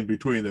string in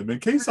between them in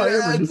case I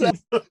ever need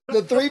it.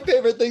 The 3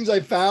 favorite things I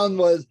found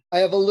was I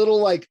have a little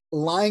like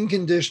line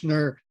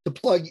conditioner to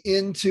plug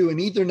into an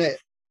Ethernet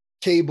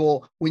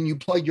cable when you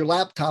plug your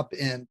laptop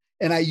in.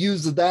 And I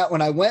used that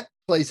when I went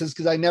places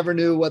because I never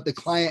knew what the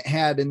client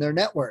had in their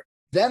network.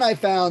 Then I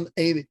found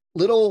a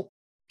little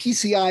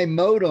PCI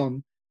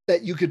modem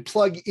that you could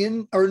plug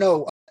in, or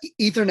no,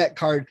 Ethernet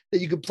card that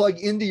you could plug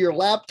into your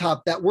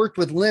laptop that worked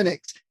with Linux,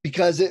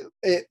 because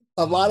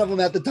a lot of them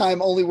at the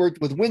time only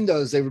worked with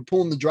Windows. They were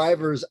pulling the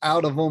drivers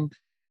out of them.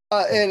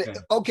 And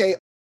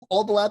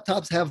all the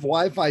laptops have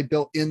Wi-Fi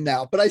built in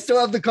now, but I still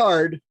have the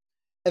card.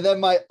 And then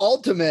my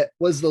ultimate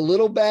was the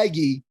little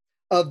baggie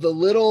of the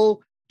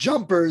little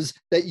jumpers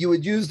that you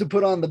would use to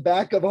put on the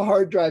back of a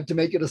hard drive to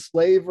make it a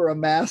slave or a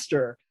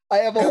master. I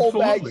have a whole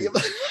baggie.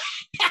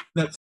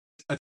 That's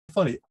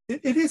funny.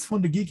 It is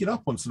fun to geek it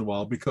up once in a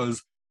while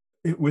because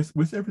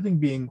with everything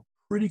being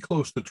pretty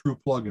close to true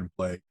plug and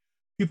play,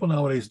 people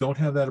nowadays don't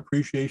have that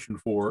appreciation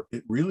for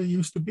it. Really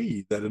used to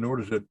be that in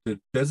order to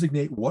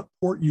designate what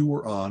port you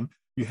were on,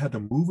 you had to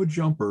move a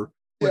jumper,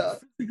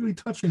 physically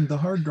touching the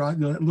hard drive,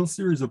 that little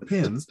series of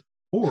pins.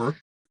 Or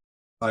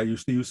I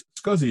used to use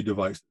SCSI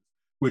devices,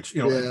 which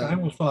I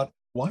almost thought,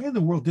 why in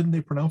the world didn't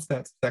they pronounce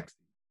that sexy?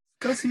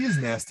 SCSI is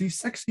nasty,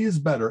 sexy is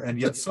better,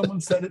 and yet someone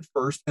said it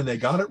first and they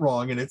got it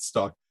wrong and it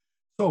stuck.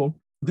 So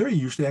there you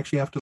used to actually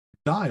have to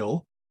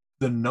dial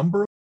the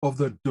number of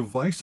the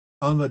device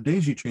on the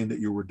daisy chain that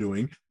you were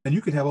doing, and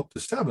you could have up to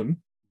 7,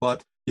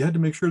 but you had to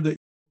make sure that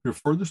your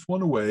furthest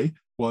one away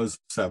was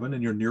 7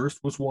 and your nearest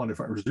was 1. If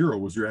it was 0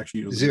 was your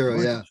actually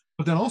 0, yeah.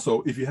 But then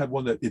also, if you had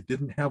one that it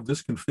didn't have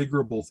this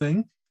configurable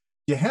thing,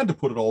 you had to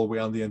put it all the way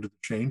on the end of the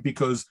chain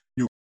because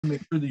you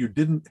make sure that you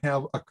didn't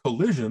have a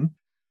collision.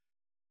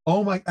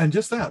 Oh my, and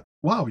just that.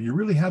 Wow, you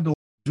really had to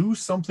do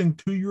something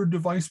to your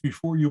device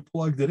before you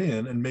plugged it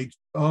in and make,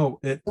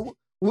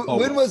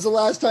 when was the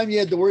last time you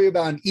had to worry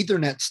about an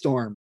Ethernet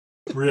storm?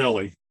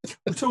 Really?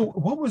 So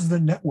what was the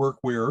network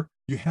where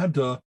you had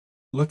to,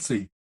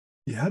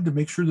 you had to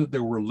make sure that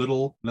there were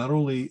little, not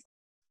only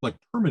like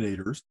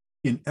terminators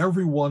in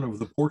every one of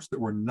the ports that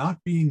were not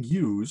being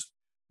used,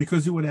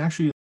 because it would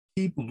actually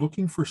keep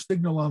looking for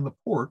signal on the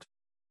port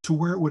to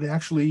where it would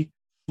actually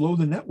slow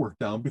the network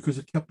down because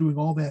it kept doing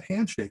all that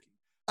handshaking.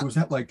 Was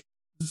that like,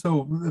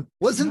 so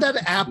wasn't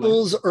that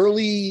Apple's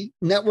early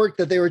network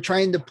that they were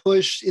trying to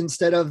push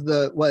instead of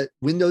what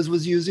Windows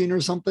was using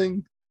or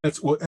something?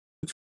 That's what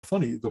it's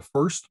funny. The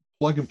first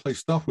plug and play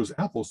stuff was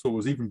Apple. So it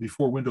was even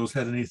before Windows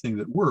had anything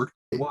that worked.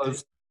 It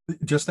was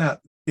just that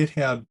it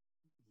had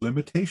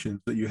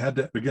limitations that you had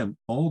to, again,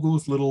 all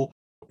those little,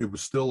 it was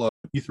still a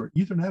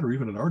Ethernet or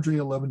even an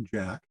RJ11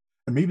 jack.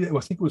 And maybe I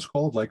think it was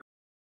called like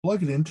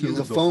plug it into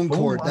the phone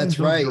cord. That's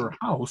right. Your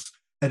house.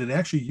 And it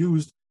actually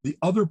used the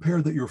other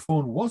pair that your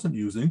phone wasn't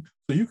using.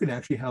 So you could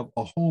actually have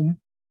a home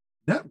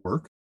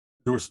network.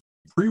 There was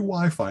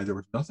pre-Wi-Fi. There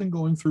was nothing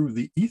going through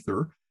the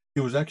ether.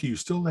 It was actually, you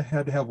still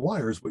had to have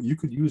wires, but you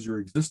could use your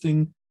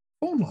existing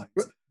phone lines.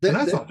 And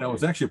I thought that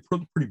was actually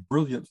a pretty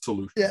brilliant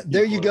solution. Yeah,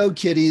 there you go,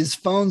 kiddies.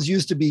 Phones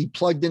used to be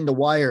plugged into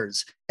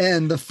wires.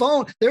 And the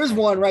phone, there's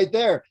one right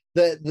there.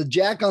 The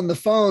jack on the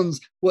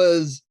phones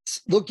was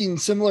looking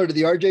similar to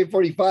the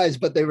RJ45s,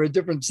 but they were a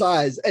different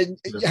size. And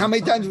how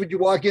many times would you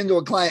walk into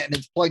a client and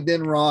it's plugged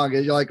in wrong?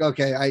 And you're like,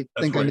 okay, I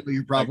think I know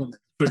your problem is.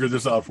 Figured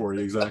this out for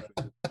you,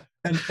 exactly.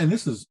 And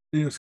this is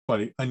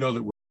funny. I know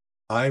that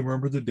I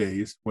remember the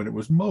days when it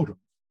was modem,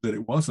 that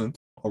it wasn't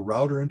a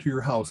router into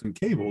your house and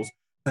cables,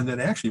 and then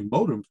actually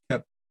modems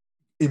kept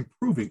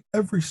improving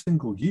every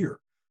single year.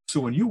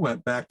 So when you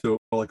went back to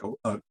like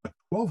a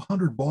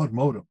 1200 baud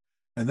modem,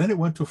 and then it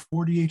went to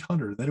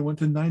 4800, then it went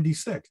to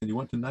 96, and you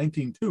went to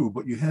 19.2,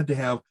 but you had to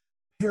have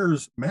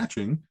pairs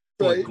matching.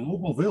 So like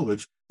Global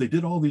Village, they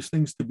did all these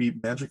things to be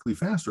magically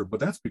faster, but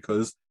that's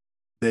because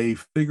they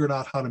figured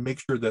out how to make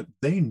sure that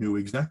they knew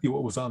exactly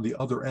what was on the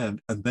other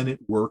end, and then it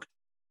worked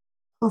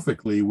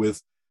perfectly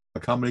with a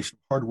combination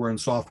of hardware and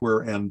software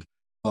and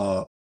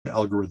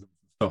algorithms and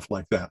stuff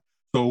like that.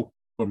 So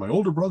when my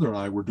older brother and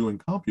I were doing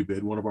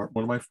CompuBid, one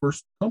of my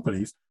first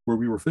companies, where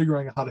we were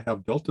figuring out how to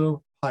have Delta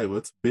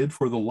pilots bid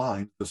for the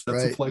line, the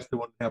sets of flights they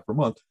wanted to have per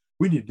month,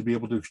 we needed to be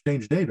able to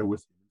exchange data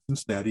with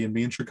Cincinnati and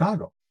me in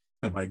Chicago.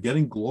 And by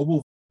getting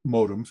global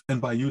modems,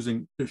 and by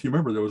using, if you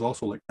remember, there was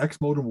also like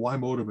X modem, Y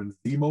modem, and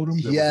Z modem.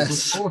 There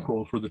was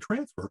protocols for the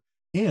transfer.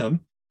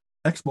 And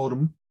X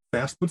modem,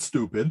 fast but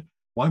stupid.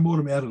 Y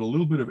modem added a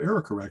little bit of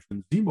error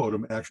correction. Z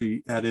modem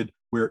actually added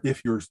where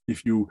if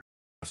you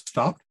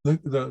stopped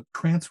the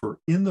transfer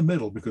in the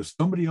middle because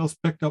somebody else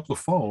picked up the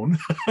phone,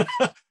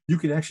 you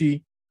could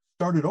actually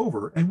start it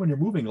over. And when you're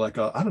moving like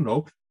I don't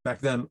know, back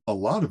then a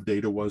lot of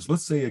data was,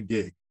 let's say, a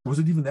gig. Was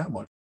it even that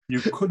much? You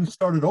couldn't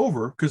start it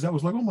over because that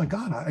was like, oh my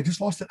God, I just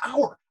lost an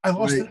hour. I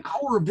lost an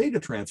hour of data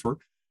transfer.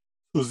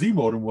 So Z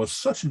modem was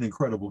such an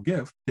incredible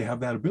gift to have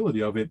that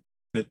ability of it.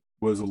 It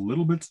was a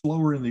little bit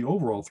slower in the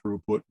overall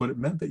throughput, but it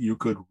meant that you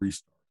could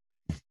restart.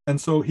 And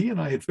so he and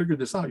I had figured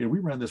this out. We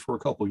ran this for a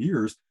couple of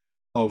years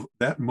of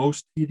that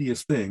most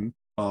tedious thing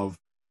of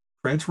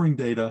transferring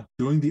data,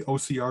 doing the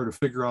OCR to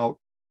figure out,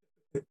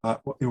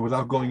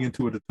 without going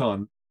into it a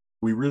ton,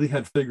 we really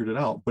had figured it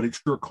out, but it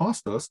sure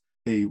cost us.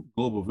 A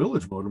Global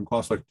Village modem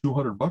cost like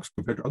 $200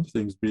 compared to other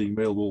things being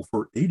available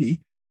for 80,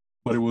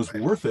 but it was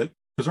worth it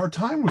because our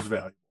time was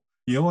valuable.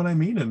 You know what I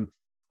mean? And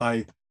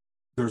I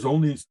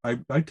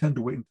tend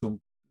to wait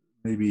until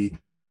maybe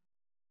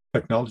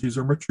technologies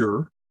are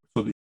mature,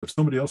 so that if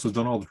somebody else has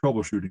done all the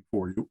troubleshooting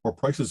for you, or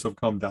prices have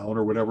come down,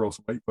 or whatever else,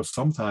 but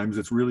sometimes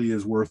it really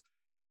is worth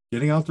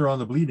getting out there on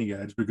the bleeding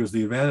edge because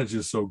the advantage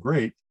is so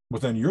great. But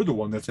then you're the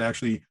one that's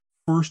actually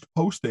first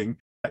posting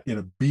in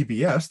a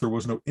BBS. There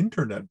was no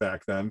internet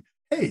back then.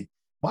 Hey,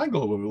 my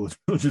Global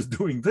Village is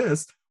doing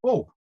this.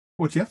 Oh,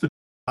 what you have to do.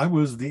 I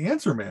was the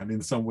answer man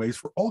in some ways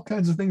for all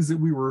kinds of things that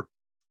we were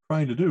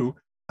trying to do.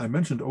 I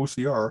mentioned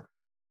OCR.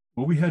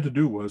 What we had to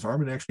do was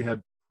Armin actually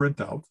had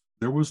printouts.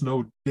 There was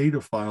no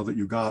data file that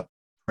you got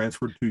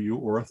transferred to you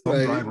or a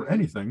thumb drive or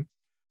anything.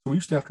 So we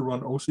used to have to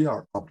run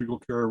OCR, optical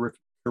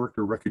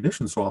character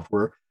recognition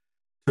software,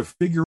 to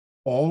figure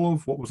all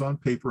of what was on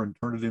paper and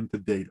turn it into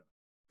data.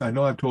 I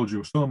know I've told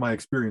you some of my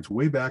experience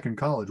way back in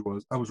college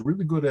was I was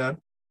really good at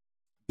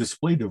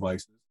display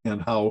devices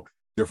and how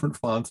different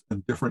fonts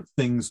and different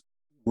things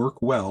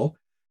work well.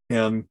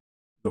 And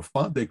the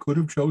font they could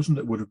have chosen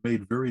that would have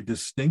made very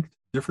distinct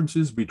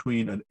differences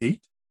between an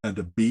 8 and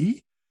a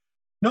B.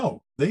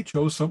 No, they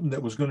chose something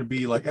that was going to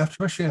be like,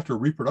 especially after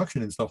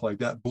reproduction and stuff like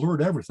that,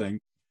 blurred everything.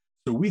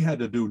 So we had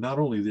to do not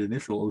only the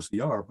initial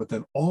OCR, but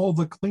then all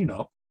the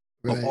cleanup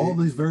of all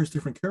these various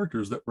different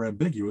characters that were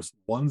ambiguous,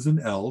 ones and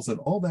L's and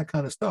all that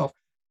kind of stuff.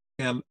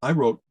 And I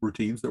wrote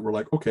routines that were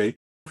like, okay,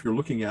 if you're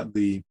looking at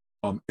the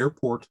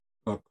airport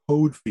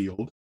code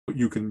field,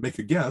 you can make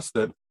a guess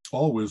that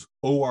always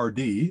ORD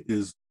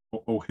is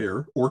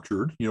O'Hare,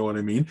 Orchard, you know what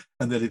I mean?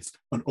 And that it's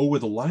an O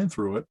with a line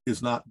through it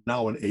is not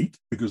now an 8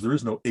 because there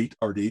is no 8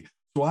 RD.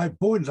 So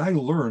boy, did I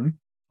learn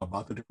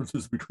about the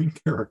differences between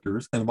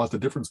characters and about the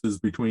differences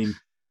between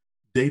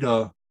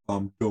data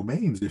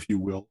domains, if you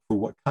will, for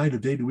what kind of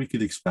data we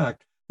could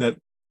expect. That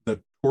the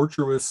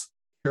tortuous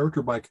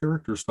character by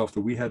character stuff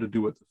that we had to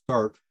do at the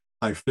start,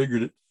 I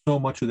figured it so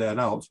much of that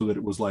out so that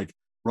it was like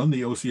run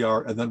the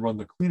OCR and then run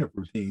the cleanup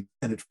routine,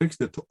 and it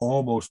fixed it to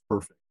almost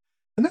perfect.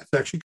 And that's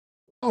actually,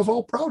 I was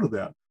all proud of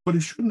that, but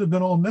it shouldn't have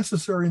been all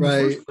necessary in the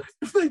first place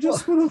if they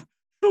just would have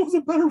chose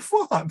a better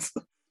font.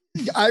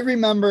 I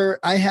remember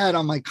I had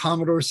on my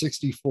Commodore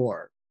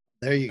 64.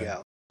 There you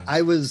go.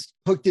 I was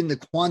hooked into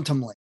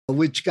Quantum Link,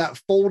 which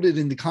got folded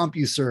into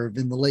CompuServe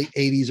in the late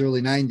 80s,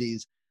 early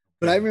 90s.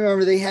 But I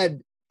remember they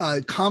had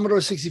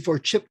Commodore 64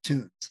 chip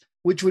tunes,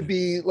 which would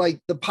be like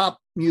the pop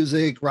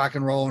music, rock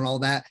and roll and all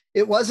that.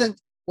 It wasn't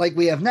like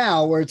we have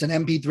now where it's an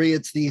MP3,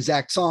 it's the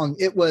exact song.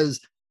 It was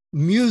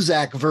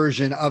Muzak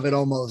version of it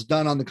almost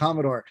done on the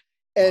Commodore.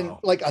 And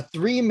like a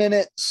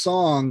 3-minute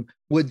song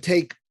would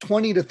take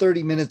 20 to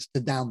 30 minutes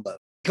to download.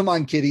 Come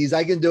on, kiddies.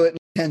 I can do it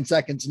in 10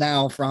 seconds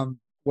now from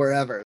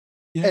wherever.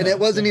 Yeah, and it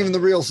wasn't even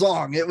the real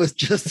song. It was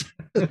just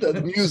the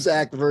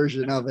Muzak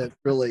version of it,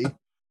 really.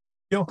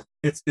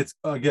 It's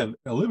again,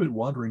 a little bit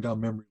wandering down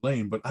memory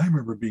lane, but I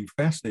remember being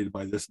fascinated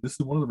by this. This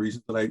is one of the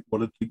reasons that I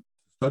wanted to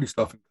study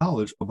stuff in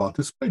college about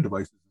display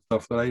devices and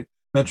stuff that I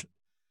mentioned.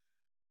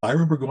 I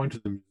remember going to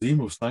the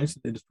Museum of Science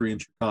and Industry in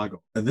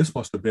Chicago, and this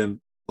must have been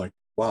like,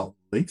 wow,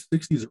 late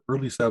 60s,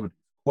 early 70s,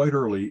 quite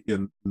early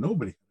in,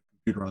 nobody had a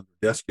computer on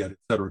their desk yet, et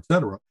cetera, et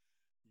cetera.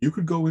 You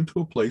could go into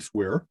a place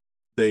where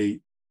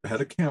they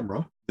had a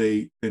camera,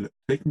 in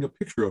taking a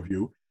picture of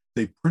you,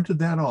 they printed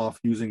that off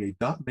using a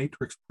dot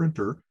matrix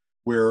printer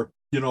where,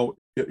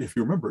 if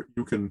you remember,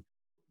 you can,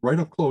 right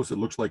up close, it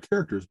looks like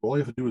characters, but all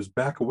you have to do is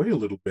back away a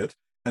little bit,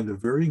 and the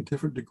varying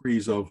different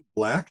degrees of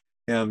black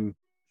and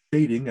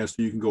shading as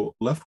to you can go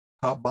left,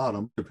 top,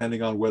 bottom,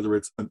 depending on whether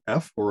it's an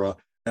F or a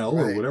L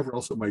or whatever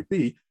else it might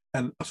be.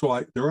 And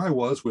so there I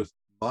was with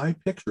my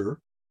picture,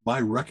 my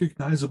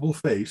recognizable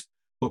face,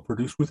 but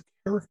produced with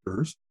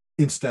characters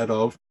instead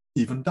of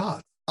even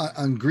dots.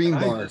 On green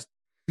bars.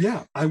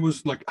 Yeah, I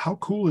was like, how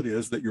cool it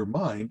is that your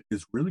mind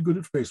is really good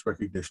at face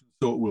recognition.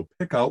 So it will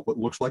pick out what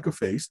looks like a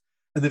face.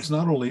 And it's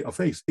not only a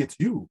face, it's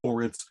you,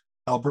 or it's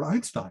Albert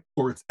Einstein,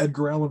 or it's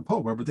Edgar Allan Poe.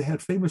 Remember, they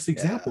had famous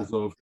examples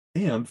of,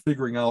 and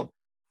figuring out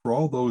for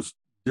all those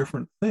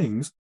different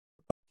things,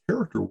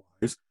 character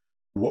wise,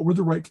 what were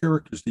the right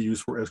characters to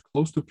use for as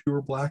close to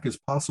pure black as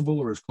possible,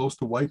 or as close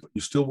to white, but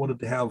you still wanted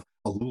to have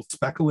a little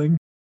speckling,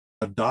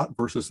 a dot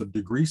versus a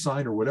degree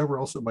sign, or whatever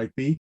else it might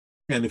be.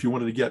 And if you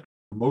wanted to get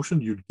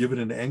motion, you'd give it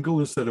an angle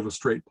instead of a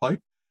straight pipe.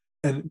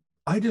 And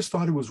I just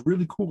thought it was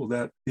really cool,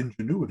 that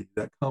ingenuity,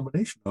 that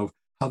combination of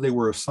how they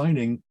were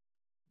assigning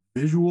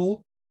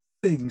visual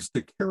things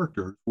to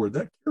characters where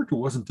that character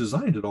wasn't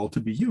designed at all to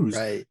be used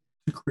Right.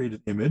 to create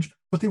an image,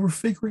 but they were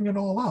figuring it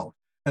all out.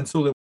 And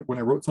so that when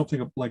I wrote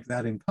something like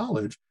that in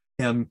college,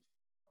 and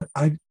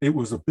it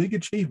was a big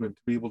achievement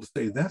to be able to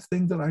say that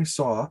thing that I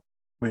saw.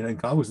 I mean,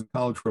 I was in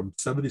college from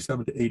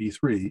 77 to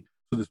 83.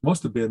 So this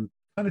must have been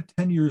kind of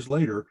 10 years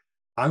later.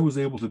 I was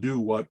able to do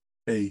what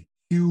a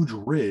huge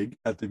rig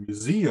at the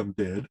museum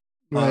did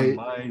on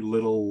my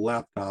little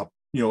laptop,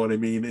 you know what I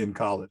mean, in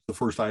college, the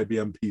first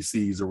IBM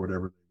PCs or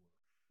whatever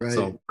they were. Right.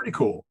 So pretty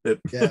cool.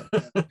 Yeah.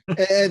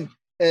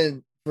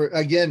 and for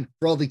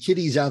all the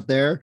kiddies out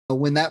there,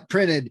 when that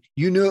printed,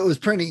 you knew it was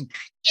printing.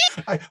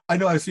 I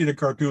know I've seen a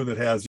cartoon that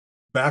has,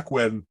 back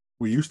when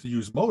we used to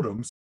use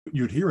modems,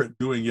 you'd hear it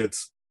doing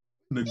its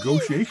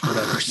negotiation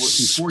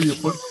before you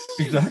put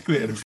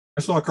exactly. And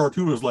I saw a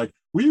cartoon that was like,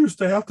 we used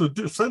to have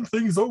to send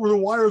things over the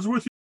wires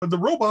with you, and the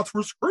robots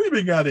were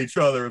screaming at each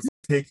other. It's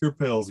like, take your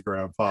pills,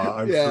 Grandpa.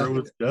 I'm sure it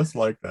was just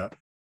like that.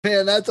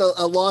 Man, that's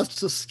a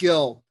lost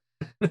skill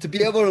to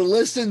be able to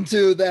listen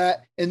to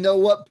that and know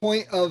what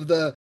point of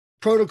the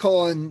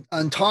protocol and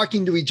on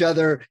talking to each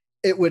other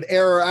it would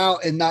error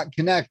out and not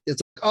connect.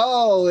 It's like,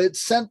 oh, it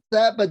sent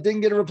that but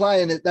didn't get a reply,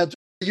 and that's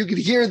you could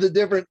hear the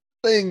different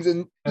things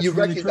and that's you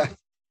really recognize.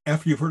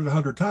 After you've heard it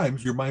 100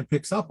 times, your mind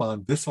picks up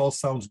on this all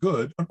sounds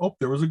good. And, oh,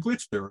 there was a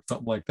glitch there or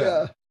something like that.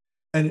 Yeah.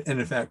 And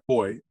in fact,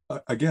 boy,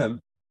 again,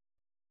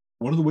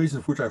 one of the ways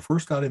in which I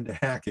first got into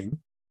hacking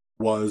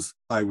was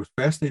I was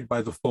fascinated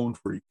by the phone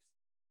freaks.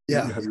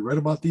 Yeah. Have you read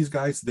about these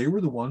guys? They were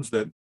the ones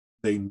that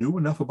they knew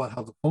enough about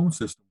how the phone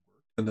system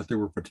worked, and that there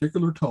were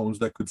particular tones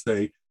that could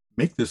say,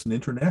 make this an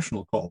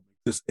international call,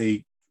 make this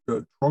a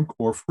trunk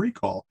or free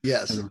call.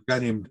 Yes. And there was a guy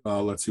named,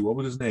 let's see, what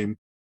was his name?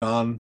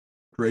 Don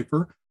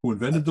Draper, who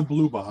invented the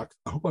blue box.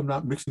 I hope I'm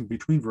not mixing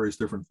between various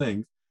different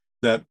things,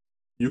 that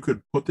you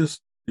could put this,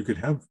 you could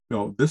have,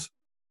 this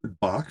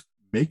box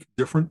make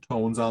different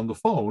tones on the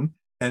phone,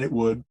 and it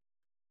would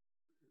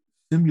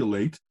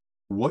simulate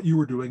what you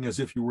were doing as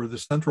if you were the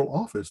central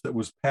office that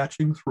was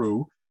patching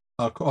through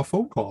a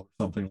phone call or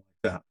something like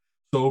that.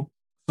 So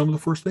some of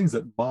the first things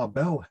that Ma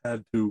Bell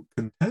had to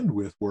contend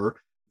with were,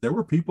 there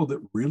were people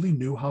that really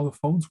knew how the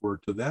phones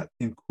worked to that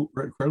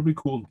incredibly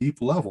cool,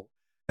 deep level.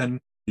 And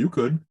you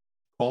could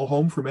call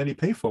home from any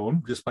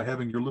payphone just by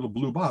having your little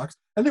blue box,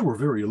 and they were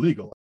very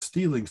illegal,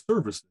 stealing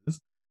services.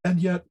 And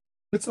yet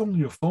it's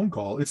only a phone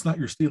call. It's not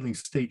you're stealing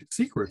state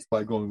secrets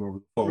by going over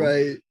the phone.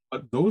 Right.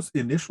 But those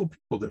initial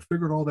people that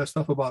figured all that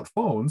stuff about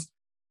phones,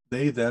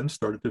 they then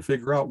started to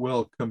figure out,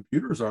 well,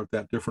 computers aren't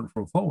that different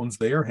from phones.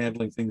 They are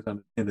handling things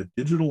in a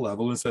digital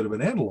level instead of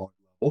an analog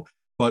level.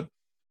 But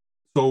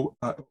so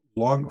I'm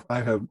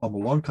a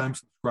long time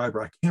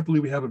subscriber. I can't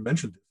believe we haven't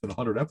mentioned this in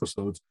 100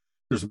 episodes.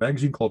 There's a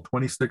magazine called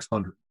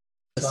 2600.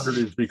 100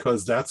 is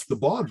because that's the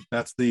baud,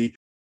 that's the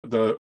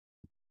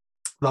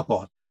not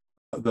baud,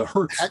 the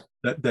hertz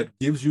that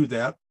gives you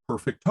that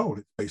perfect tone.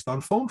 It's based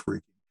on phone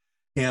freaking.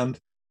 And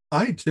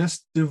I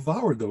just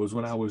devoured those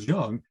when I was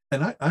young.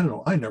 And I don't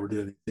know, I never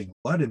did anything.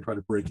 I didn't try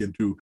to break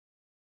into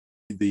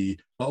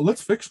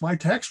let's fix my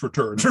tax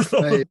returns or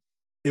something. Right.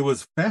 It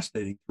was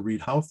fascinating to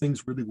read how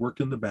things really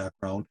work in the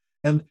background.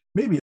 And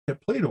maybe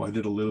at Plato, I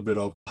did a little bit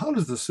of, how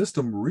does the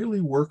system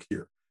really work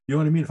here? You know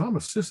what I mean? If I'm a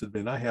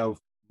sysadmin, I have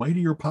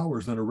mightier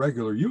powers than a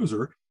regular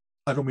user.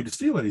 I don't mean to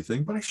steal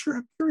anything, but I sure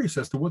am curious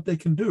as to what they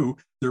can do.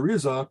 There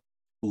is a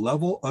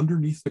level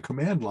underneath the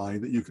command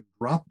line that you can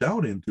drop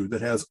down into that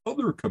has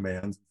other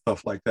commands and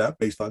stuff like that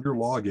based on your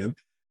login.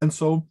 And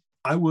so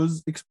I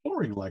was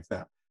exploring like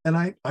that. And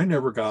I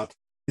never got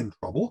in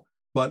trouble,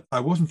 but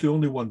I wasn't the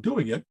only one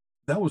doing it.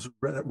 That was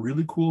that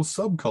really cool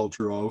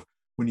subculture of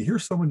when you hear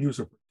someone use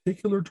a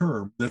particular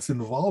term that's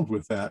involved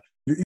with that,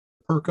 you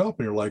perk up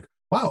and you're like,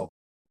 wow,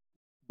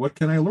 what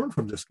can I learn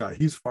from this guy?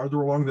 He's farther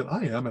along than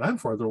I am, and I'm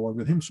farther along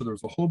than him. So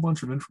there's a whole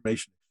bunch of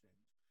information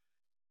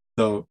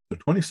exchange. The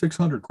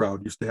 2600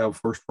 crowd used to have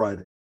First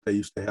Friday. They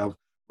used to have,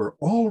 where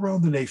all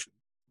around the nation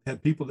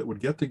had people that would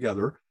get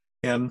together,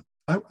 and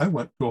I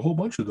went to a whole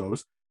bunch of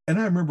those. And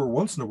I remember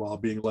once in a while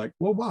being like,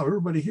 well, wow,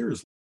 everybody here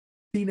is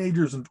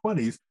teenagers and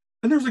 20s,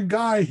 and there's a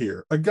guy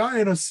here, a guy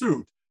in a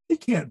suit. He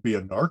can't be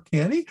a narc,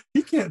 can he?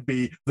 He can't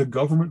be the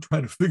government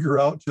trying to figure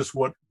out just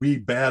what we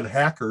bad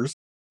hackers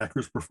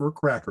prefer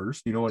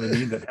crackers, you know what I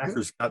mean? That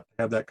hackers got to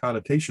have that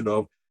connotation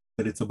of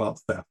that it's about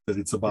theft, that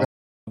it's about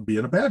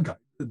being a bad guy.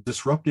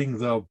 disrupting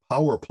the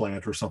power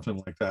plant or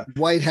something like that.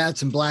 White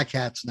hats and black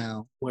hats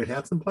now. White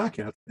hats and black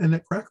hats. And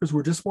that crackers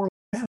were just more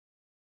like that.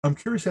 I'm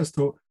curious as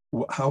to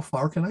how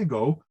far can I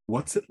go?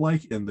 What's it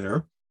like in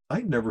there?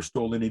 I never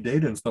stole any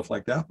data and stuff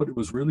like that, but it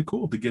was really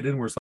cool to get in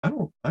where it's like,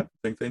 I don't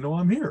think they know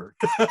I'm here.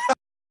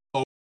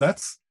 Oh,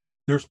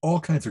 there's all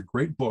kinds of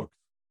great books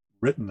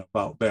written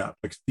about that.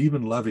 Like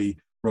Stephen Levy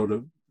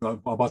wrote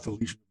about the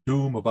Legion of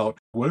Doom, about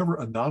whatever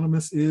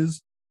Anonymous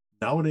is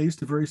nowadays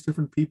to various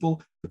different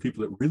people, the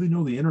people that really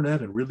know the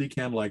internet and really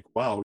can, like,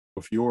 wow,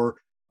 if you're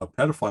a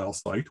pedophile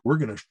site, we're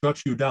going to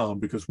shut you down,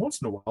 because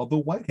once in a while the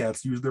white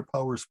hats use their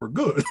powers for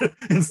good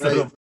instead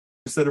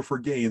of for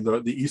gain.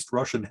 The East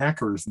Russian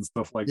hackers and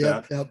stuff like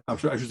that. Yep. I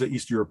should say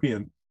East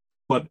European,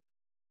 but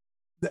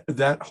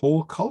that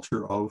whole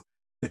culture of,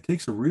 it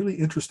takes a really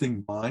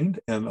interesting mind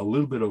and a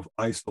little bit of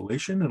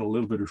isolation and a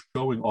little bit of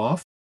showing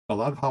off. A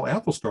lot of how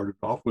Apple started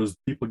off was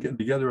people getting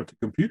together at the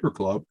computer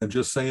club and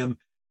just saying,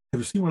 have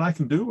you seen what I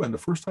can do? And the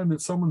first time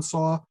that someone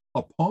saw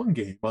a Pong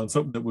game on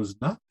something that was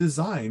not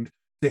designed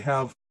to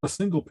have a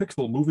single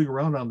pixel moving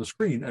around on the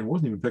screen, and it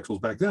wasn't even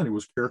pixels back then, it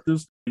was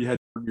characters. You had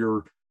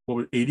your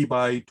 80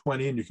 by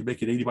 20, and you could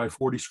make it 80 by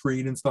 40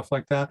 screen and stuff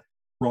like that.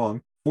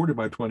 Wrong, 40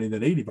 by 20,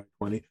 then 80 by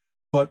 20.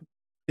 But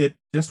it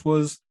just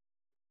was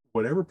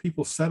whatever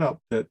people set up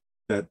that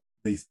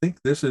they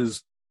think this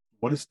is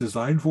what it's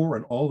designed for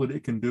and all that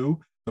it can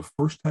do. The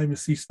first time you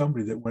see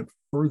somebody that went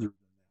further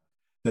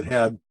than that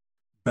had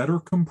better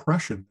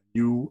compression than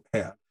you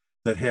had,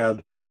 that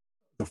had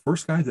the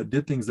first guy that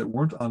did things that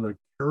weren't on the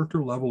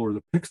character level or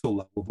the pixel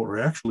level, but were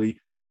actually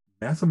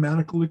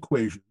mathematical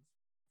equations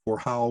for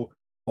how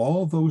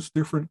all those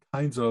different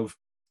kinds of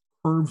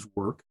curves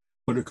work,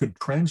 but it could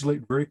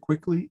translate very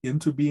quickly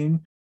into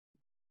being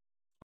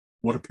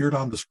what appeared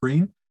on the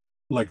screen.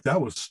 Like,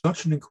 that was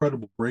such an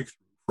incredible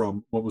breakthrough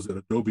from, what was it,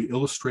 Adobe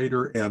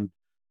Illustrator, and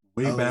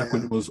way back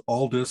when it was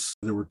Aldus.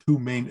 There were two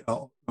main,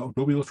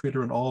 Adobe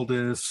Illustrator and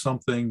Aldus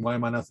something, why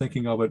am I not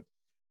thinking of it?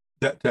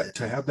 That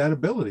to have that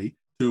ability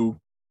to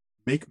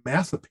make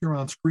math appear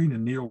on screen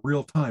in near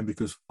real time,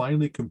 because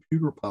finally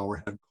computer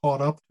power had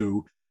caught up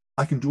to,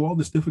 I can do all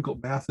this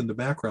difficult math in the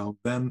background.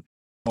 Then,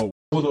 all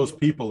those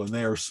people, and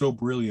they are so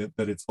brilliant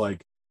that it's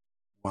like,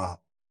 wow,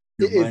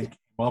 your mind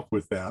came up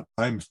with that.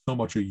 I'm so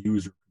much a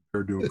user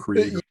compared to a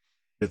creator.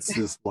 It's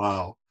just,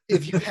 wow.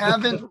 If you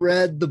haven't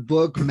read the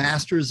book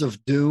Masters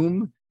of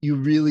Doom, you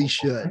really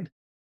should.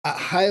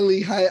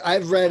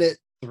 I've read it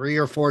 3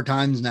 or 4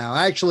 times now.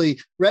 I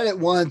actually read it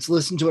once,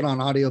 listened to it on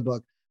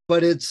audiobook,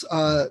 but it's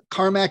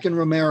Carmack and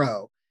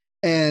Romero,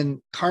 and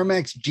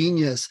Carmack's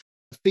genius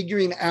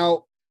figuring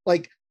out,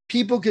 like,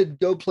 people could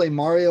go play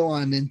Mario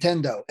on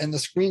Nintendo and the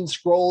screen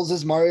scrolls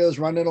as Mario's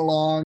running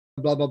along,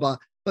 blah, blah, blah.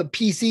 But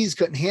PCs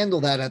couldn't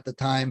handle that at the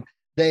time.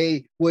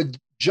 They would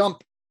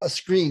jump a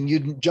screen.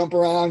 You'd jump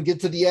around, get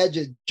to the edge,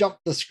 and jump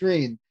the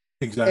screen.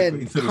 Exactly.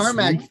 And instead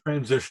Carmack, of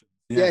transition.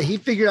 Yeah, he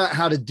figured out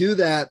how to do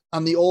that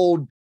on the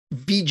old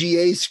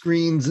VGA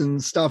screens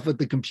and stuff with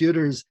the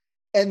computers,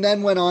 and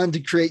then went on to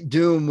create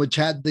Doom, which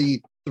had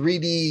the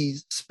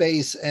 3D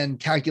space and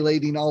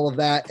calculating all of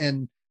that.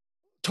 And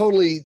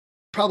totally,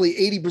 probably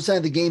 80%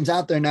 of the games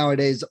out there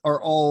nowadays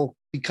are all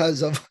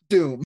because of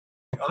Doom.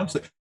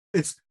 Honestly,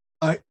 this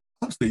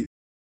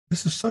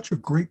is such a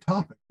great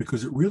topic,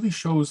 because it really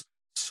shows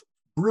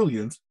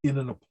brilliance in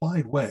an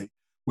applied way.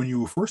 When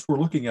you first were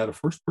looking at a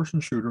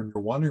first-person shooter and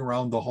you're wandering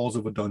around the halls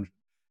of a dungeon,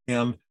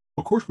 and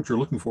of course what you're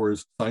looking for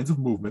is signs of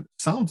movement,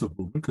 sounds of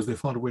movement, because they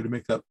found a way to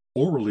make that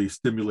orally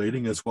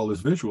stimulating as well as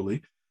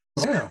visually.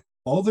 Yeah,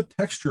 all the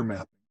texture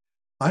mapping.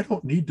 I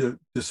don't need to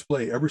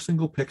display every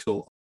single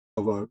pixel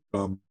of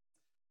a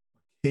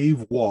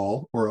cave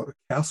wall or a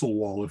castle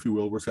wall, if you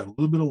will, where it's got a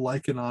little bit of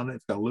lichen on it,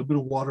 it's got a little bit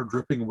of water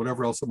dripping and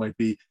whatever else it might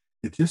be.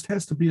 It just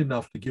has to be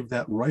enough to give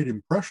that right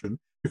impression,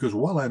 because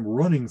while I'm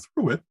running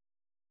through it,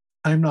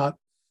 I'm not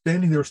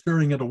standing there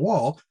staring at a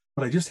wall,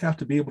 but I just have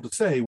to be able to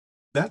say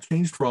that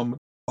changed from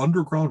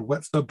underground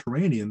wet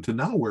subterranean to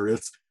now where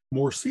it's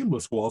more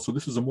seamless wall. So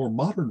this is a more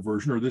modern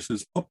version, or this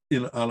is up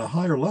on a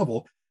higher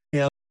level.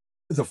 And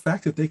the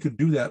fact that they could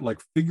do that,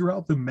 like figure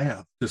out the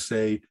math to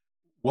say,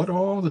 what are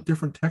all the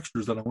different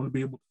textures that I want to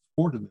be able to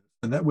support in this?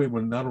 And that way,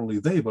 when not only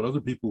they, but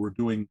other people were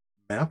doing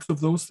maps of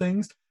those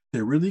things,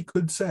 they really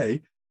could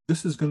say,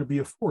 this is going to be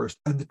a forest,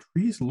 and the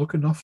trees look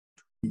enough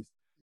like trees.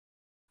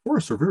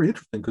 Forests are very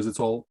interesting because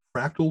it's all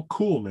fractal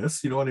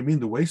coolness. You know what I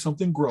mean? The way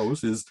something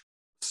grows is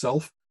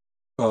self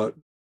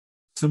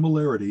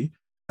similarity,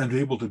 and to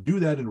be able to do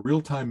that in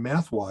real time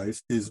math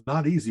wise is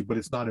not easy, but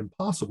it's not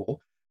impossible.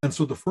 And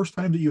so the first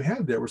time that you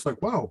had that, it was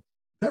like, wow,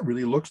 that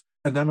really looks,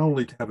 and not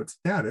only to have it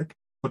static,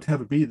 but to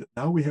have it be that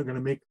now we are going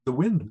to make the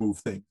wind move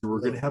things, and we're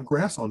going to have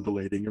grass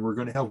undulating, and we're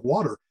going to have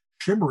water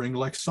shimmering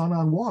like sun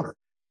on water.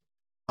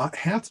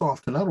 Hats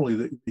off to not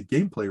only the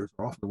game players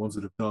are often the ones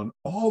that have done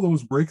all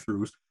those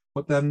breakthroughs,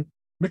 but then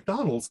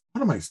McDonald's,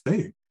 what am I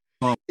saying?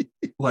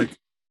 Like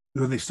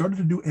when they started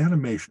to do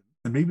animation,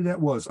 and maybe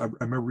that was, I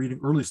remember reading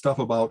early stuff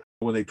about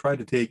when they tried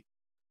to take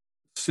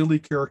silly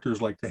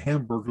characters like the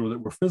Hamburglar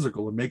that were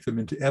physical and make them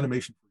into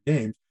animation for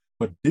games.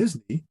 But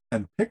Disney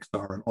and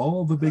Pixar and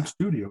all the big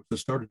studios have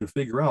started to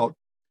figure out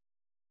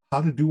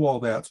how to do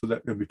all that so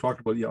that, and we talked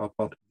about,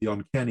 about the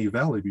uncanny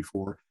valley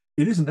before,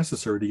 it isn't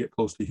necessary to get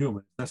close to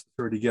human. It's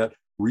necessary to get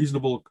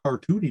reasonable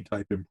cartoony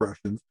type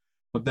impressions.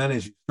 But then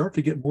as you start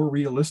to get more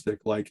realistic,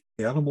 like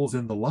animals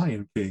in The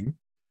Lion King,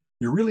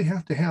 you really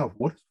have to have,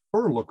 what does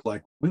fur look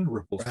like? Wind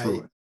ripples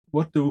through it.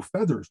 What do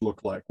feathers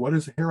look like? What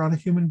does hair on a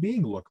human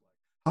being look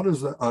like? How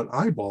does an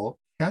eyeball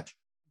catch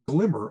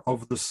glimmer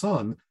of the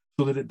sun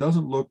so that it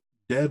doesn't look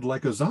dead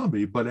like a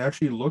zombie, but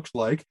actually looks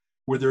like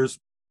where there's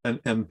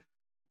and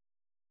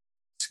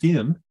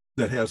skin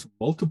that has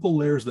multiple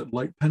layers that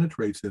light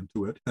penetrates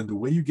into it, and the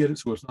way you get it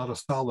so it's not a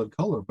solid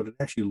color, but it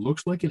actually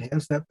looks like it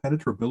has that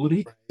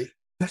penetrability.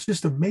 That's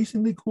just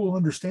amazingly cool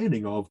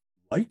understanding of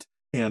light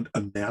and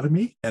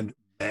anatomy and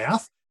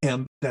math,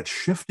 and that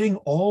shifting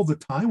all the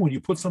time when you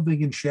put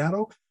something in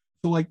shadow.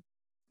 So like,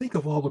 think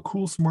of all the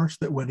cool smarts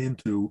that went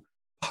into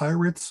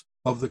Pirates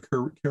of the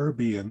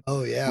Caribbean.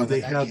 Oh yeah, where they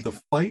had the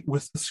fight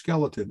with the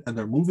skeleton and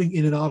they're moving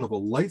in and out of a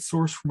light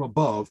source from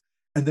above,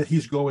 and that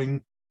he's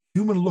going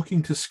human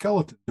looking to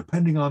skeleton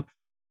depending on,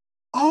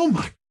 oh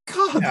my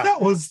god,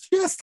 that was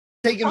just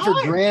taken for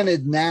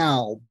granted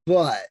now.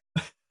 But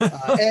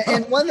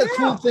and one of the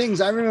cool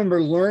things I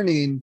remember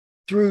learning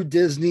through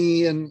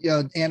Disney and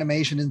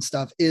animation and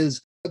stuff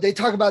is they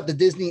talk about the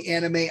Disney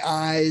anime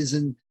eyes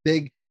and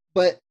big,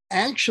 but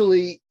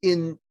actually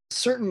in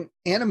certain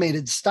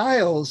animated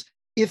styles,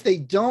 if they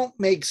don't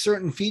make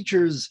certain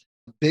features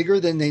bigger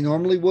than they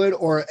normally would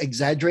or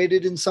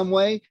exaggerated in some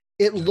way,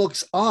 it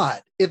looks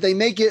odd. If they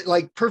make it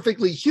like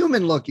perfectly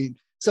human looking,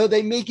 so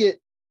they make it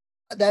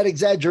that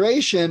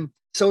exaggeration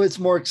so it's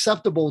more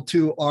acceptable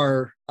to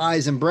our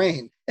eyes and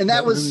brain. And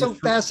that was so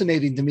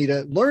fascinating to me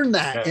to learn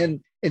that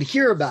and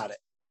hear about it.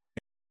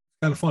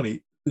 Kind of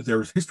funny.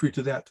 There's history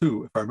to that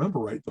too. If I remember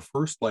right, the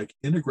first like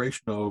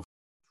integration of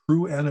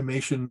true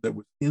animation that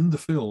was in the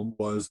film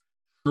was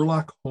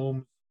Sherlock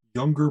Holmes'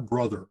 younger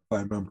brother, if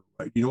I remember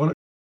right. You know what?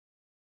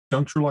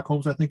 Young Sherlock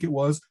Holmes, I think it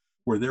was,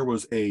 where there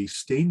was a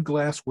stained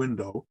glass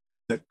window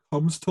that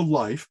comes to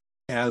life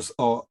as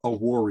a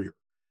warrior.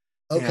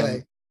 Okay.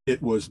 And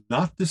it was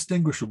not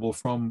distinguishable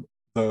from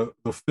the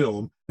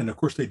film. And of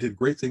course, they did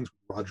great things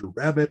with Roger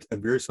Rabbit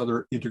and various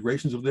other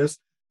integrations of this.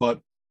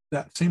 But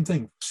that same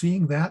thing,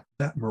 seeing that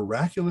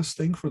miraculous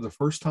thing for the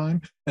first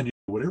time, and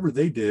whatever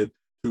they did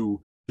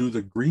to do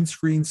the green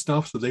screen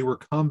stuff, so they were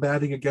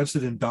combating against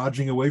it and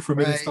dodging away from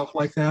it and stuff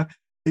like that.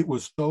 It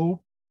was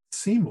so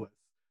seamless.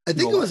 I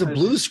think it was a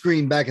blue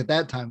screen back at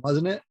that time,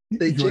 wasn't it?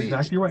 You're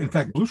exactly right. In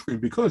fact, blue screen,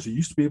 because you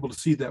used to be able to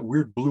see that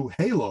weird blue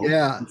halo.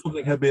 Yeah.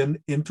 Something had been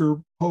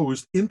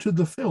interposed into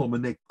the film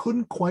and they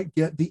couldn't quite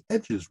get the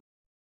edges.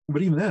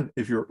 But even then,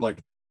 if you're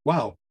like,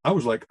 wow, I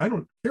was like, I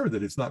don't care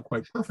that it's not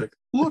quite perfect.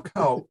 Look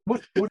how,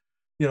 what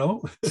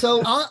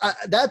So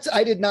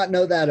I did not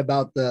know that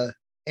about the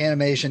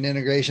animation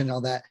integration and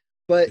all that.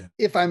 But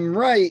if I'm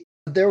right,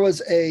 there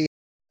was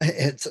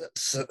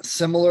it's a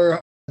similar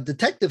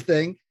detective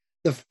thing.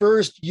 The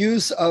first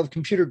use of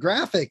computer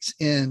graphics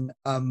in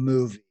a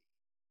movie.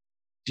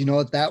 Do you know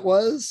what that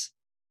was?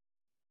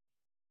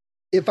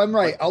 If I'm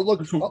right, I'll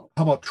look. So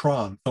how about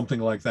Tron? Something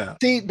like that.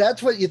 See,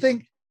 that's what you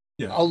think.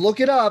 Yeah. I'll look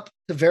it up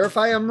to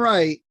verify I'm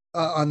right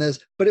on this.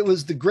 But it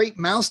was the Great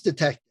Mouse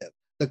Detective,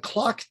 the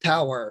clock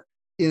tower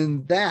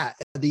in that,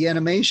 the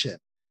animation.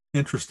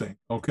 Interesting.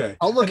 Okay.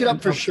 I'll look it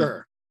up for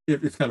sure.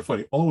 It's kind of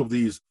funny. All of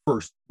these,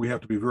 first, we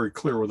have to be very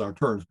clear with our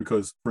terms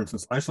because, for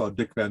instance, I saw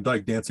Dick Van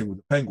Dyke Dancing with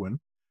the Penguin.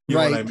 You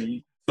know what I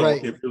mean? So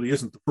it really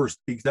isn't the first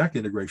exact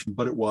integration,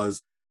 but it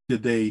was,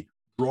 did they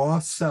draw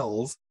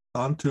cells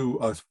onto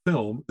a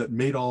film that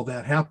made all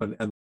that happen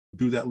and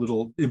do that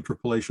little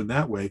interpolation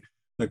that way?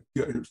 The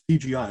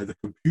CGI, the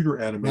computer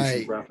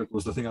animation graphic,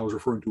 was the thing I was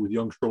referring to with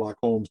young Sherlock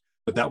Holmes,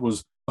 but that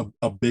was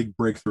a big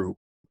breakthrough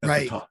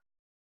at the time.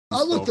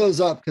 I'll look those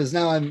up because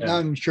now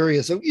I'm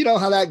curious. So you know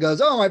how that goes.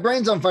 Oh, my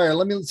brain's on fire.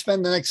 Let me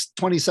spend the next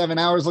 27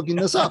 hours looking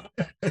this up.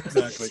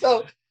 Exactly.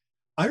 So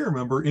I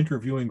remember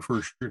interviewing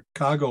for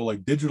Chicago,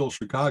 like Digital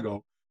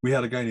Chicago. We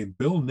had a guy named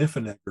Bill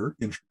Niffenegger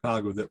in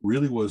Chicago that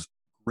really was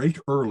great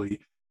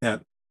early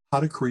at how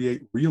to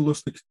create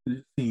realistic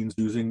scenes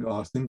using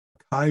things like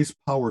Kai's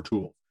Power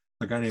Tool.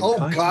 A guy named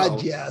Kai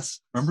Krause. Yes.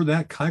 Remember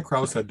that? Kai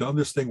Krause had done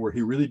this thing where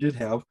he really did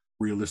have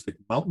realistic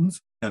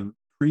mountains and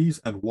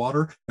trees and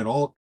water and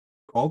all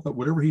that,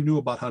 whatever he knew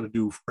about how to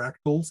do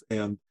fractals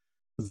and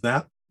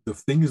that, the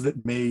things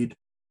that made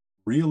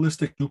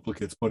realistic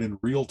duplicates, but in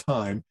real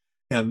time.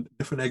 And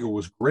Niffenegger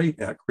was great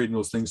at creating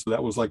those things. So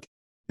that was like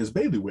his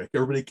bailiwick.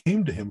 Everybody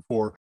came to him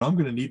for, I'm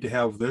going to need to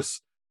have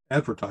this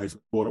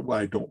advertisement.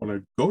 I don't want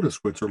to go to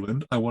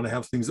Switzerland. I want to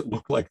have things that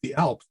look like the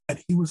Alps.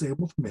 And he was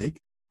able to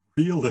make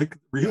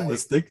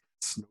realistic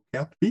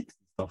snow-capped peaks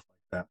and stuff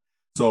like that.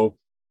 So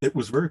it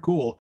was very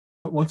cool.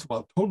 But once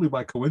about totally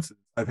by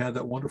coincidence, I've had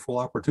that wonderful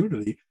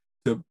opportunity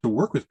to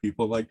work with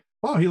people like,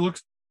 wow, he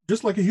looks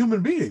just like a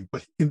human being,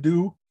 but he can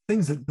do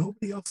things that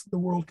nobody else in the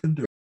world can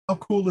do. How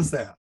cool is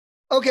that?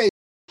 Okay.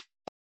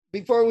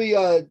 Before we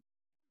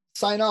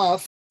sign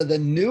off, the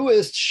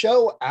newest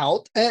show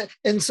out.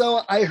 And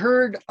so I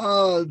heard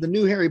the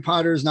new Harry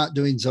Potter is not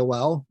doing so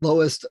well.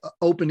 Lowest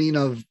opening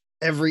of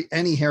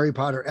any Harry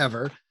Potter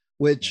ever,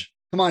 which,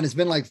 come on, it's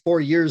been like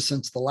 4 years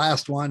since the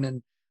last one.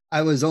 And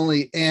I was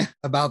only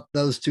about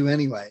those two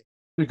anyway.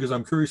 Because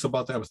I'm curious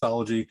about that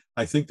mythology.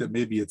 I think that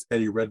maybe it's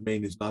Eddie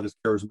Redmayne is not as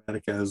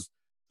charismatic as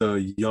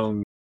the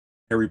young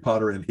Harry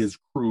Potter and his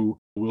crew.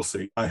 We'll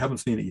see. I haven't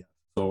seen it yet.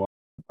 So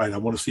I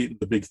want to see it in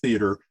the big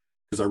theater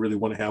because I really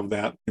want to have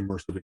that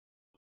immersive.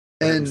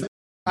 And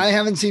I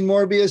haven't seen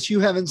Morbius. You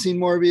haven't seen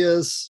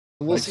Morbius.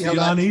 We'll see how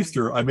that on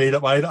Easter. I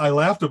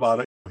lauged about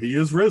it. He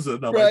is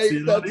risen. I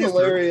right, that's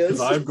hilarious.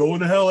 I'm going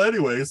to hell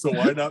anyway, so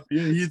why not be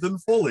a heathen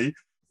fully?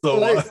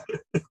 So,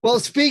 well,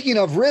 speaking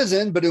of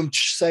risen, but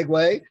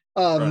segue.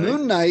 Right.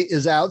 Moon Knight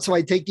is out, so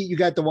I take it you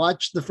got to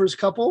watch the first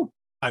couple.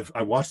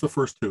 I watched the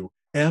first two,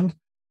 and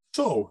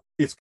so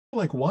it's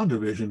like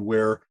WandaVision,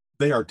 where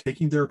they are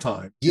taking their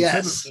time.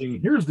 Yes,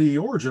 saying, here's the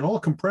origin, all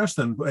compressed,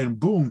 and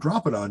boom,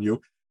 drop it on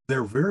you.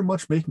 They're very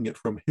much making it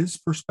from his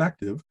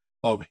perspective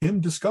of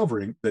him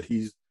discovering that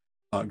he's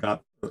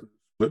got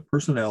split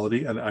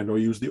personality, and I know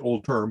you use the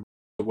old term,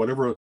 but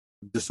whatever,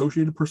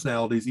 dissociated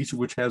personalities, each of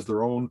which has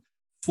their own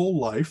full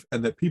life,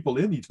 and that people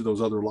in each of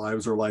those other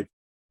lives are like,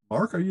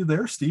 Mark, are you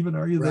there? Stephen,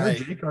 are you there? Right.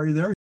 Jake, are you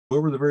there?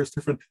 Whoever the various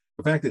different,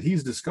 the fact that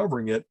he's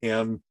discovering it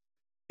and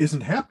isn't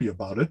happy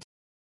about it,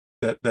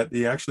 that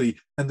he actually,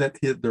 and that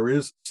there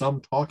is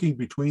some talking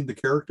between the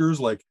characters,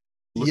 like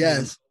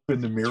looking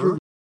in the mirror,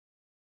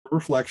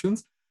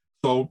 reflections.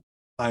 So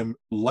I'm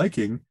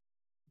liking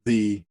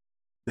they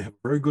have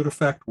a very good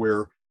effect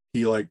where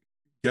he like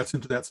gets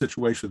into that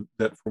situation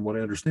that, from what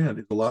I understand,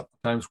 is a lot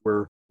of times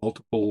where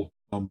multiple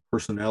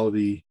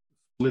personality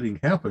splitting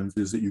happens,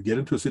 is that you get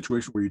into a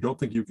situation where you don't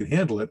think you can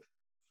handle it,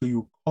 so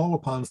you call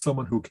upon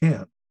someone who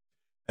can.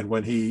 And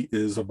when he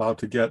is about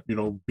to get,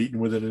 beaten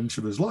within an inch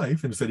of his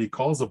life, instead he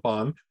calls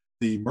upon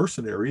the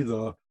mercenary,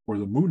 or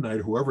the Moon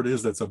Knight, whoever it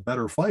is that's a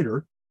better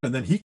fighter, and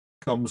then he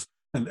comes,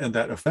 and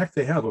that effect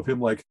they have of him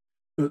like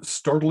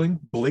startling,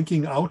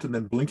 blinking out, and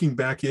then blinking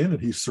back in,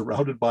 and he's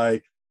surrounded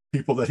by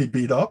people that he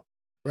beat up.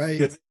 Right.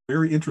 It's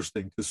very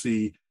interesting to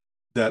see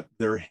that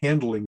they're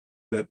handling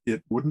that.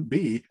 It wouldn't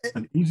be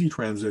an easy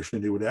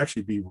transition. It would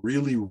actually be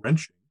really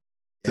wrenching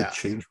to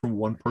change from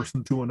one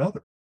person to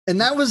another.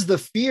 And that was the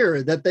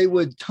fear, that they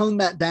would tone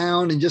that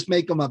down and just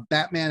make him a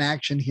Batman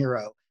action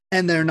hero.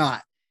 And they're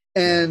not.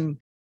 And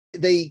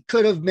they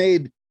could have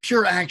made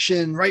pure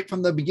action right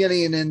from the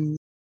beginning and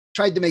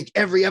tried to make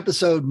every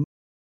episode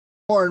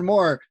more and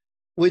more,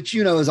 which,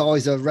 is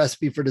always a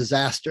recipe for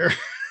disaster.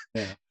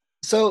 Yeah.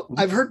 So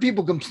I've heard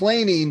people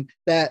complaining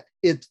that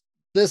it's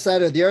this,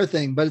 that, or the other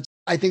thing, but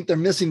I think they're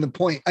missing the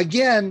point.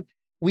 Again,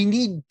 we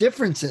need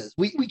differences.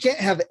 We can't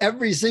have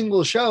every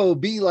single show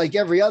be like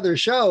every other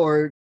show,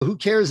 or who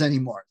cares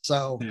anymore?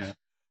 So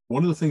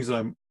one of the things that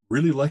I'm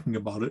really liking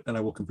about it, and I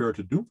will compare it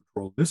to Doom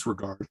Patrol in this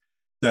regard,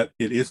 that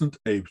it isn't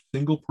a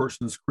single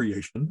person's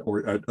creation or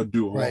a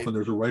duo. Right. Often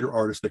there's a writer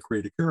artist that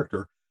create a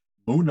character.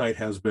 Moon Knight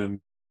has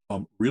been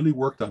really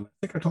worked on. I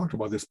think I talked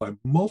about this, by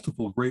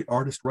multiple great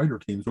artist writer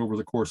teams over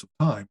the course of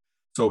time.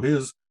 So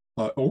his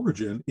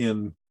origin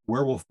in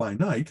Werewolf by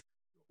Night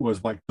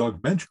was like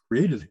Doug Bench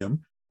created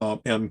him.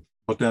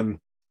 But then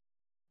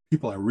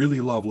people I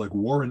really love, like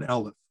Warren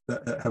Ellis,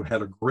 that have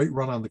had a great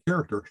run on the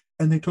character,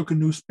 and they took a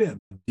new spin,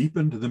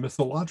 deepened the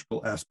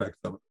mythological aspects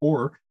of it,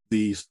 or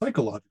the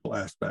psychological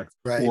aspects,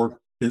 right. Or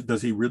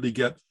does he really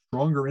get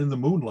stronger in the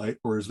moonlight,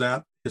 or is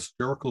that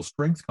hysterical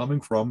strength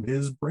coming from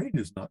his brain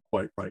is not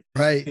quite right?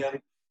 Right.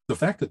 And the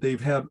fact that they've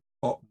had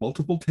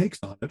multiple takes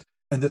on it,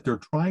 and that they're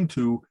trying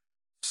to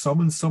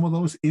summon some of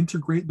those,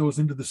 integrate those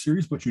into the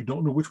series, but you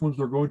don't know which ones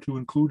they're going to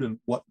include and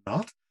what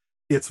not.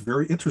 It's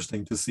very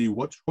interesting to see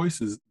what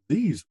choices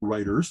these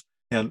writers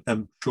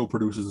and show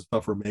producers and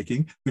stuff are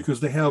making, because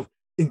they have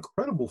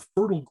incredible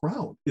fertile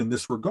ground in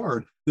this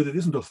regard, that it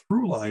isn't a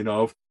through line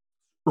of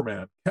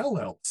Superman,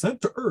 Kal-El, sent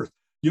to Earth.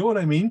 You know what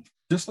I mean?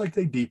 Just like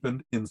they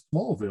deepened in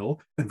Smallville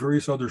and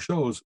various other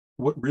shows,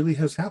 what really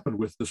has happened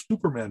with the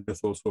Superman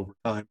mythos over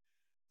time,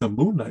 the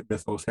Moon Knight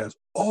mythos has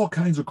all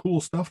kinds of cool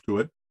stuff to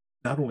it.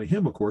 Not only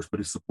him, of course, but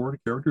his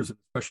supporting characters, and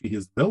especially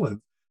his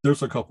villains.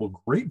 There's a couple of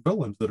great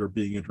villains that are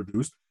being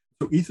introduced.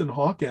 So Ethan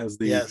Hawke as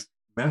the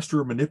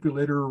master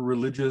manipulator,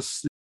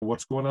 religious,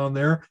 what's going on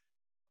there?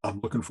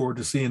 I'm looking forward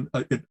to seeing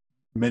it.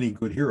 Many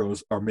good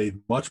heroes are made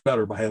much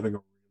better by having a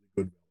really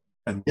good villain,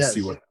 and we'll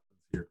see what happens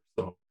here.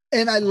 So,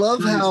 and I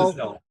love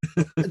how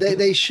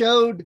they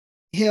showed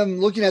him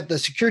looking at the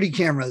security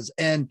cameras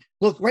and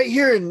look right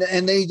here, and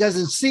then he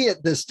doesn't see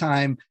it this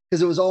time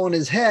because it was all in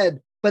his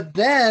head. But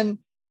then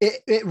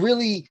it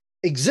really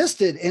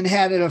existed and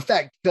had an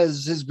effect,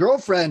 because his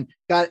girlfriend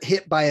got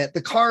hit by it.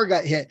 The car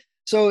got hit.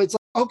 So it's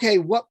like, okay,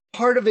 what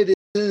part of it is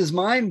in his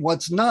mind?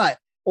 What's not?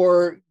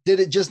 Or did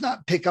it just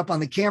not pick up on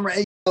the camera?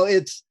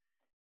 It's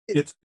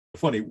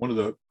funny. One of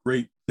the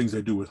great things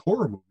they do with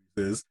horror movies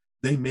is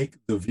they make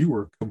the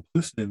viewer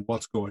complicit in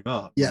what's going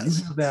on. Yes.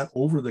 You have that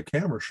over the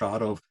camera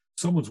shot of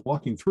someone's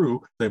walking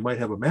through, they might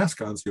have a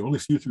mask on, so you only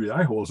see through the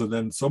eye holes, and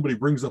then somebody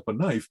brings up a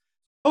knife.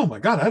 oh my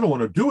God, I don't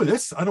want to do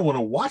this. I don't want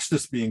to watch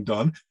this being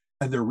done.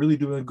 And they're really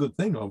doing a good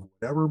thing of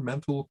whatever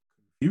mental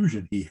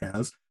confusion he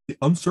has, the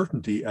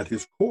uncertainty at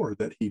his core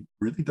that he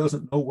really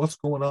doesn't know what's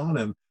going on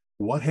and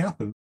what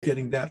happened.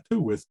 Getting that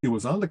too with it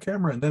was on the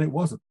camera and then it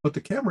wasn't. But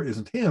the camera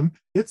isn't him.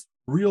 It's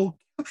real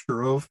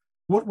capture of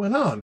what went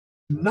on,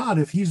 not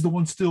if he's the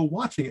one still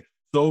watching it.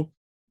 So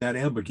that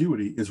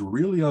ambiguity is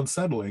really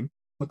unsettling.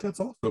 But that's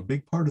also a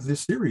big part of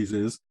this series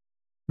is,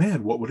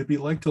 man, what would it be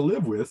like to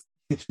live with?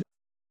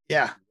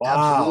 Yeah,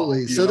 Wow.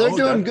 absolutely. So they're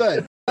doing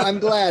good. I'm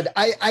glad.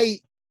 I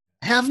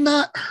have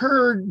not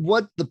heard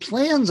what the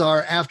plans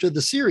are after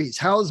the series.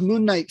 How is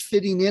Moon Knight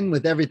fitting in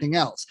with everything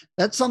else?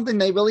 That's something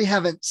they really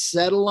haven't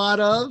said a lot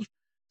of.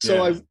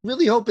 So I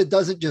really hope it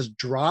doesn't just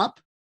drop.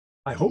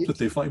 I hope that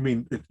they find, I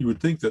mean, you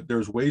would think that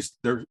there's ways,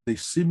 they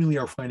seemingly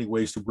are finding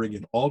ways to bring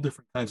in all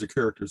different kinds of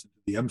characters into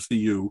the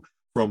MCU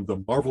from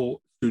the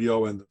Marvel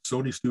studio and the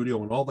Sony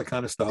studio and all that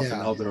kind of stuff. And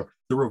now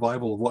the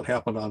revival of what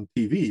happened on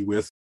TV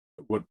with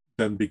what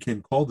then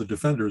became called the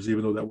Defenders,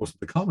 even though that wasn't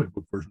the comic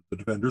book version of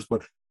the Defenders.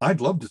 But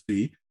I'd love to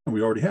see, and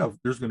we already have,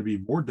 there's going to be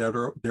more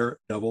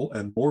Daredevil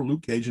and more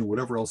Luke Cage and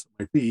whatever else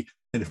it might be.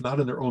 And if not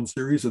in their own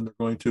series, then they're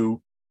going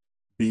to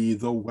be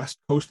the West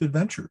Coast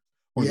Adventures,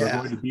 or they're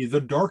going to be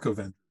the Dark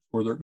Avengers,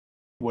 or they're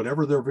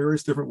whatever their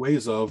various different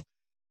ways of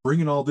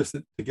bringing all this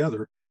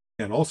together.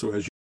 And also,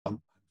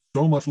 I'm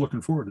so much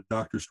looking forward to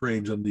Doctor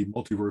Strange and the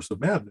Multiverse of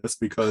Madness,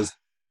 because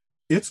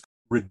it's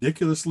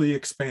ridiculously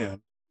expand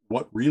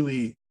what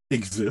really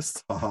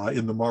exists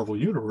in the Marvel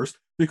universe,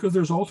 because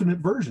there's alternate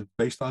versions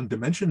based on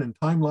dimension and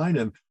timeline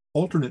and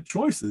alternate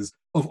choices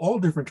of all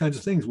different kinds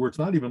of things, where it's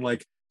not even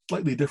like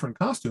slightly different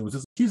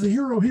costumes. He's a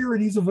hero here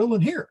and he's a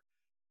villain here.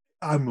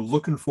 I'm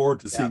looking forward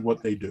to seeing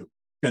what they do.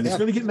 And it's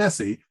going to get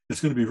messy. It's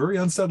going to be very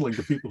unsettling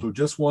to people who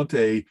just want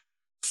to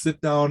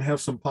sit down,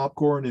 have some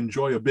popcorn,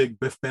 enjoy a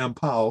big biff bam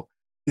pow.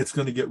 It's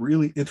going to get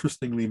really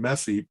interestingly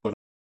messy, but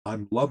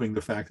I'm loving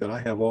the fact that I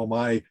have all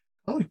my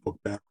comic book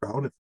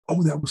background.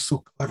 That was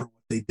so clever what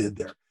they did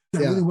there.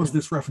 There really was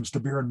this reference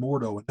to Baron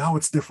Mordo, and now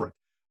it's different.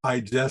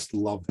 I just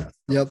love that.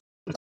 Yep.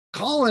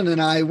 Colin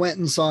and I went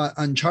and saw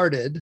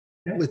Uncharted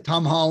with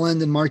Tom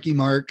Holland and Marky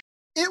Mark.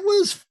 It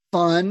was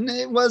fun.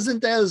 It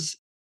wasn't as,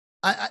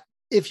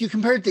 if you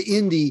compare it to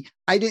Indy,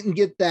 I didn't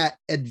get that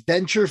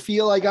adventure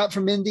feel I got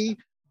from Indy,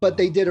 but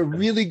they did a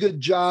really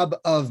good job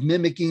of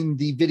mimicking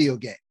the video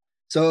game.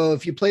 So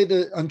if you play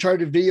the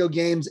Uncharted video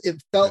games,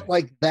 it felt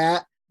like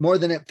that more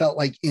than it felt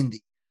like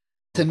Indy.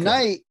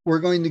 Tonight, we're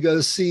going to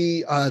go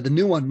see the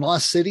new one,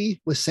 Lost City,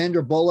 with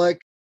Sandra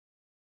Bullock,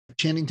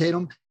 Channing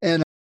Tatum,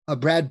 and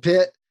Brad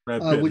Pitt,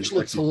 which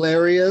looks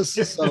hilarious.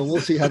 So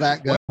we'll see how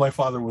that goes. My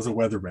father was a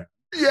weatherman.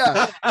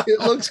 Yeah, it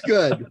looks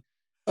good.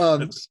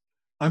 I'm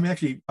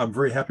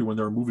very happy when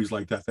there are movies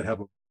like that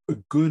have a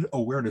good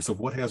awareness of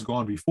what has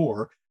gone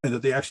before, and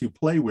that they actually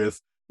play with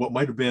what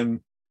might have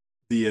been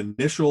the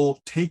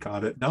initial take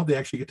on it. Now they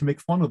actually get to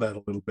make fun of that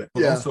a little bit,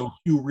 but also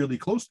hew really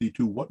closely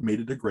to what made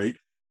it a great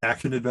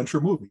action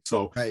adventure movie.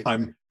 So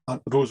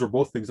those are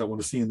both things I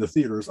want to see in the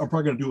theaters. I'm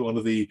probably going to do one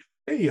of the,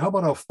 hey, how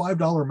about a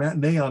 $5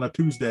 matinee on a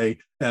Tuesday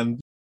and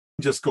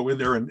just go in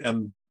there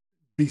and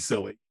be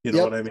silly. You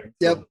know what I mean?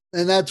 Yep.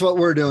 And that's what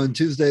we're doing.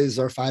 Tuesdays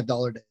are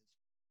 $5 days.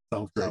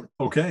 Sounds great.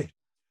 Okay.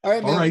 All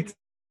right, man. All right.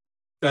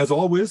 As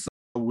always,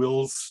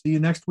 we'll see you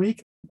next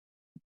week.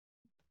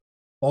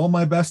 All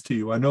my best to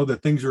you. I know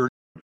that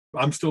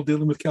I'm still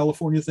dealing with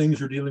California things.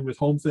 You're dealing with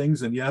home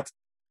things, and yet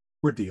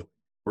we're dealing.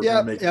 We're going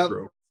to make it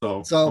through.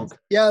 So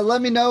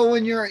let me know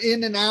when you're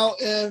in and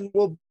out, and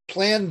we'll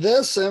plan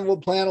this, and we'll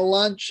plan a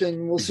lunch,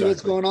 and we'll see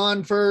what's going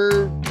on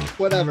for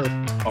whatever.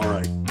 All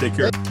right. Take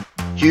care.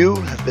 You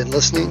have been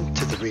listening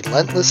to the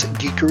Relentless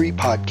Geekery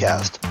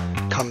Podcast.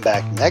 Come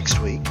back next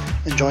week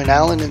and join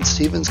Alan and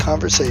Steven's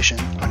conversation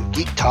on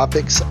geek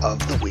topics of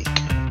the week.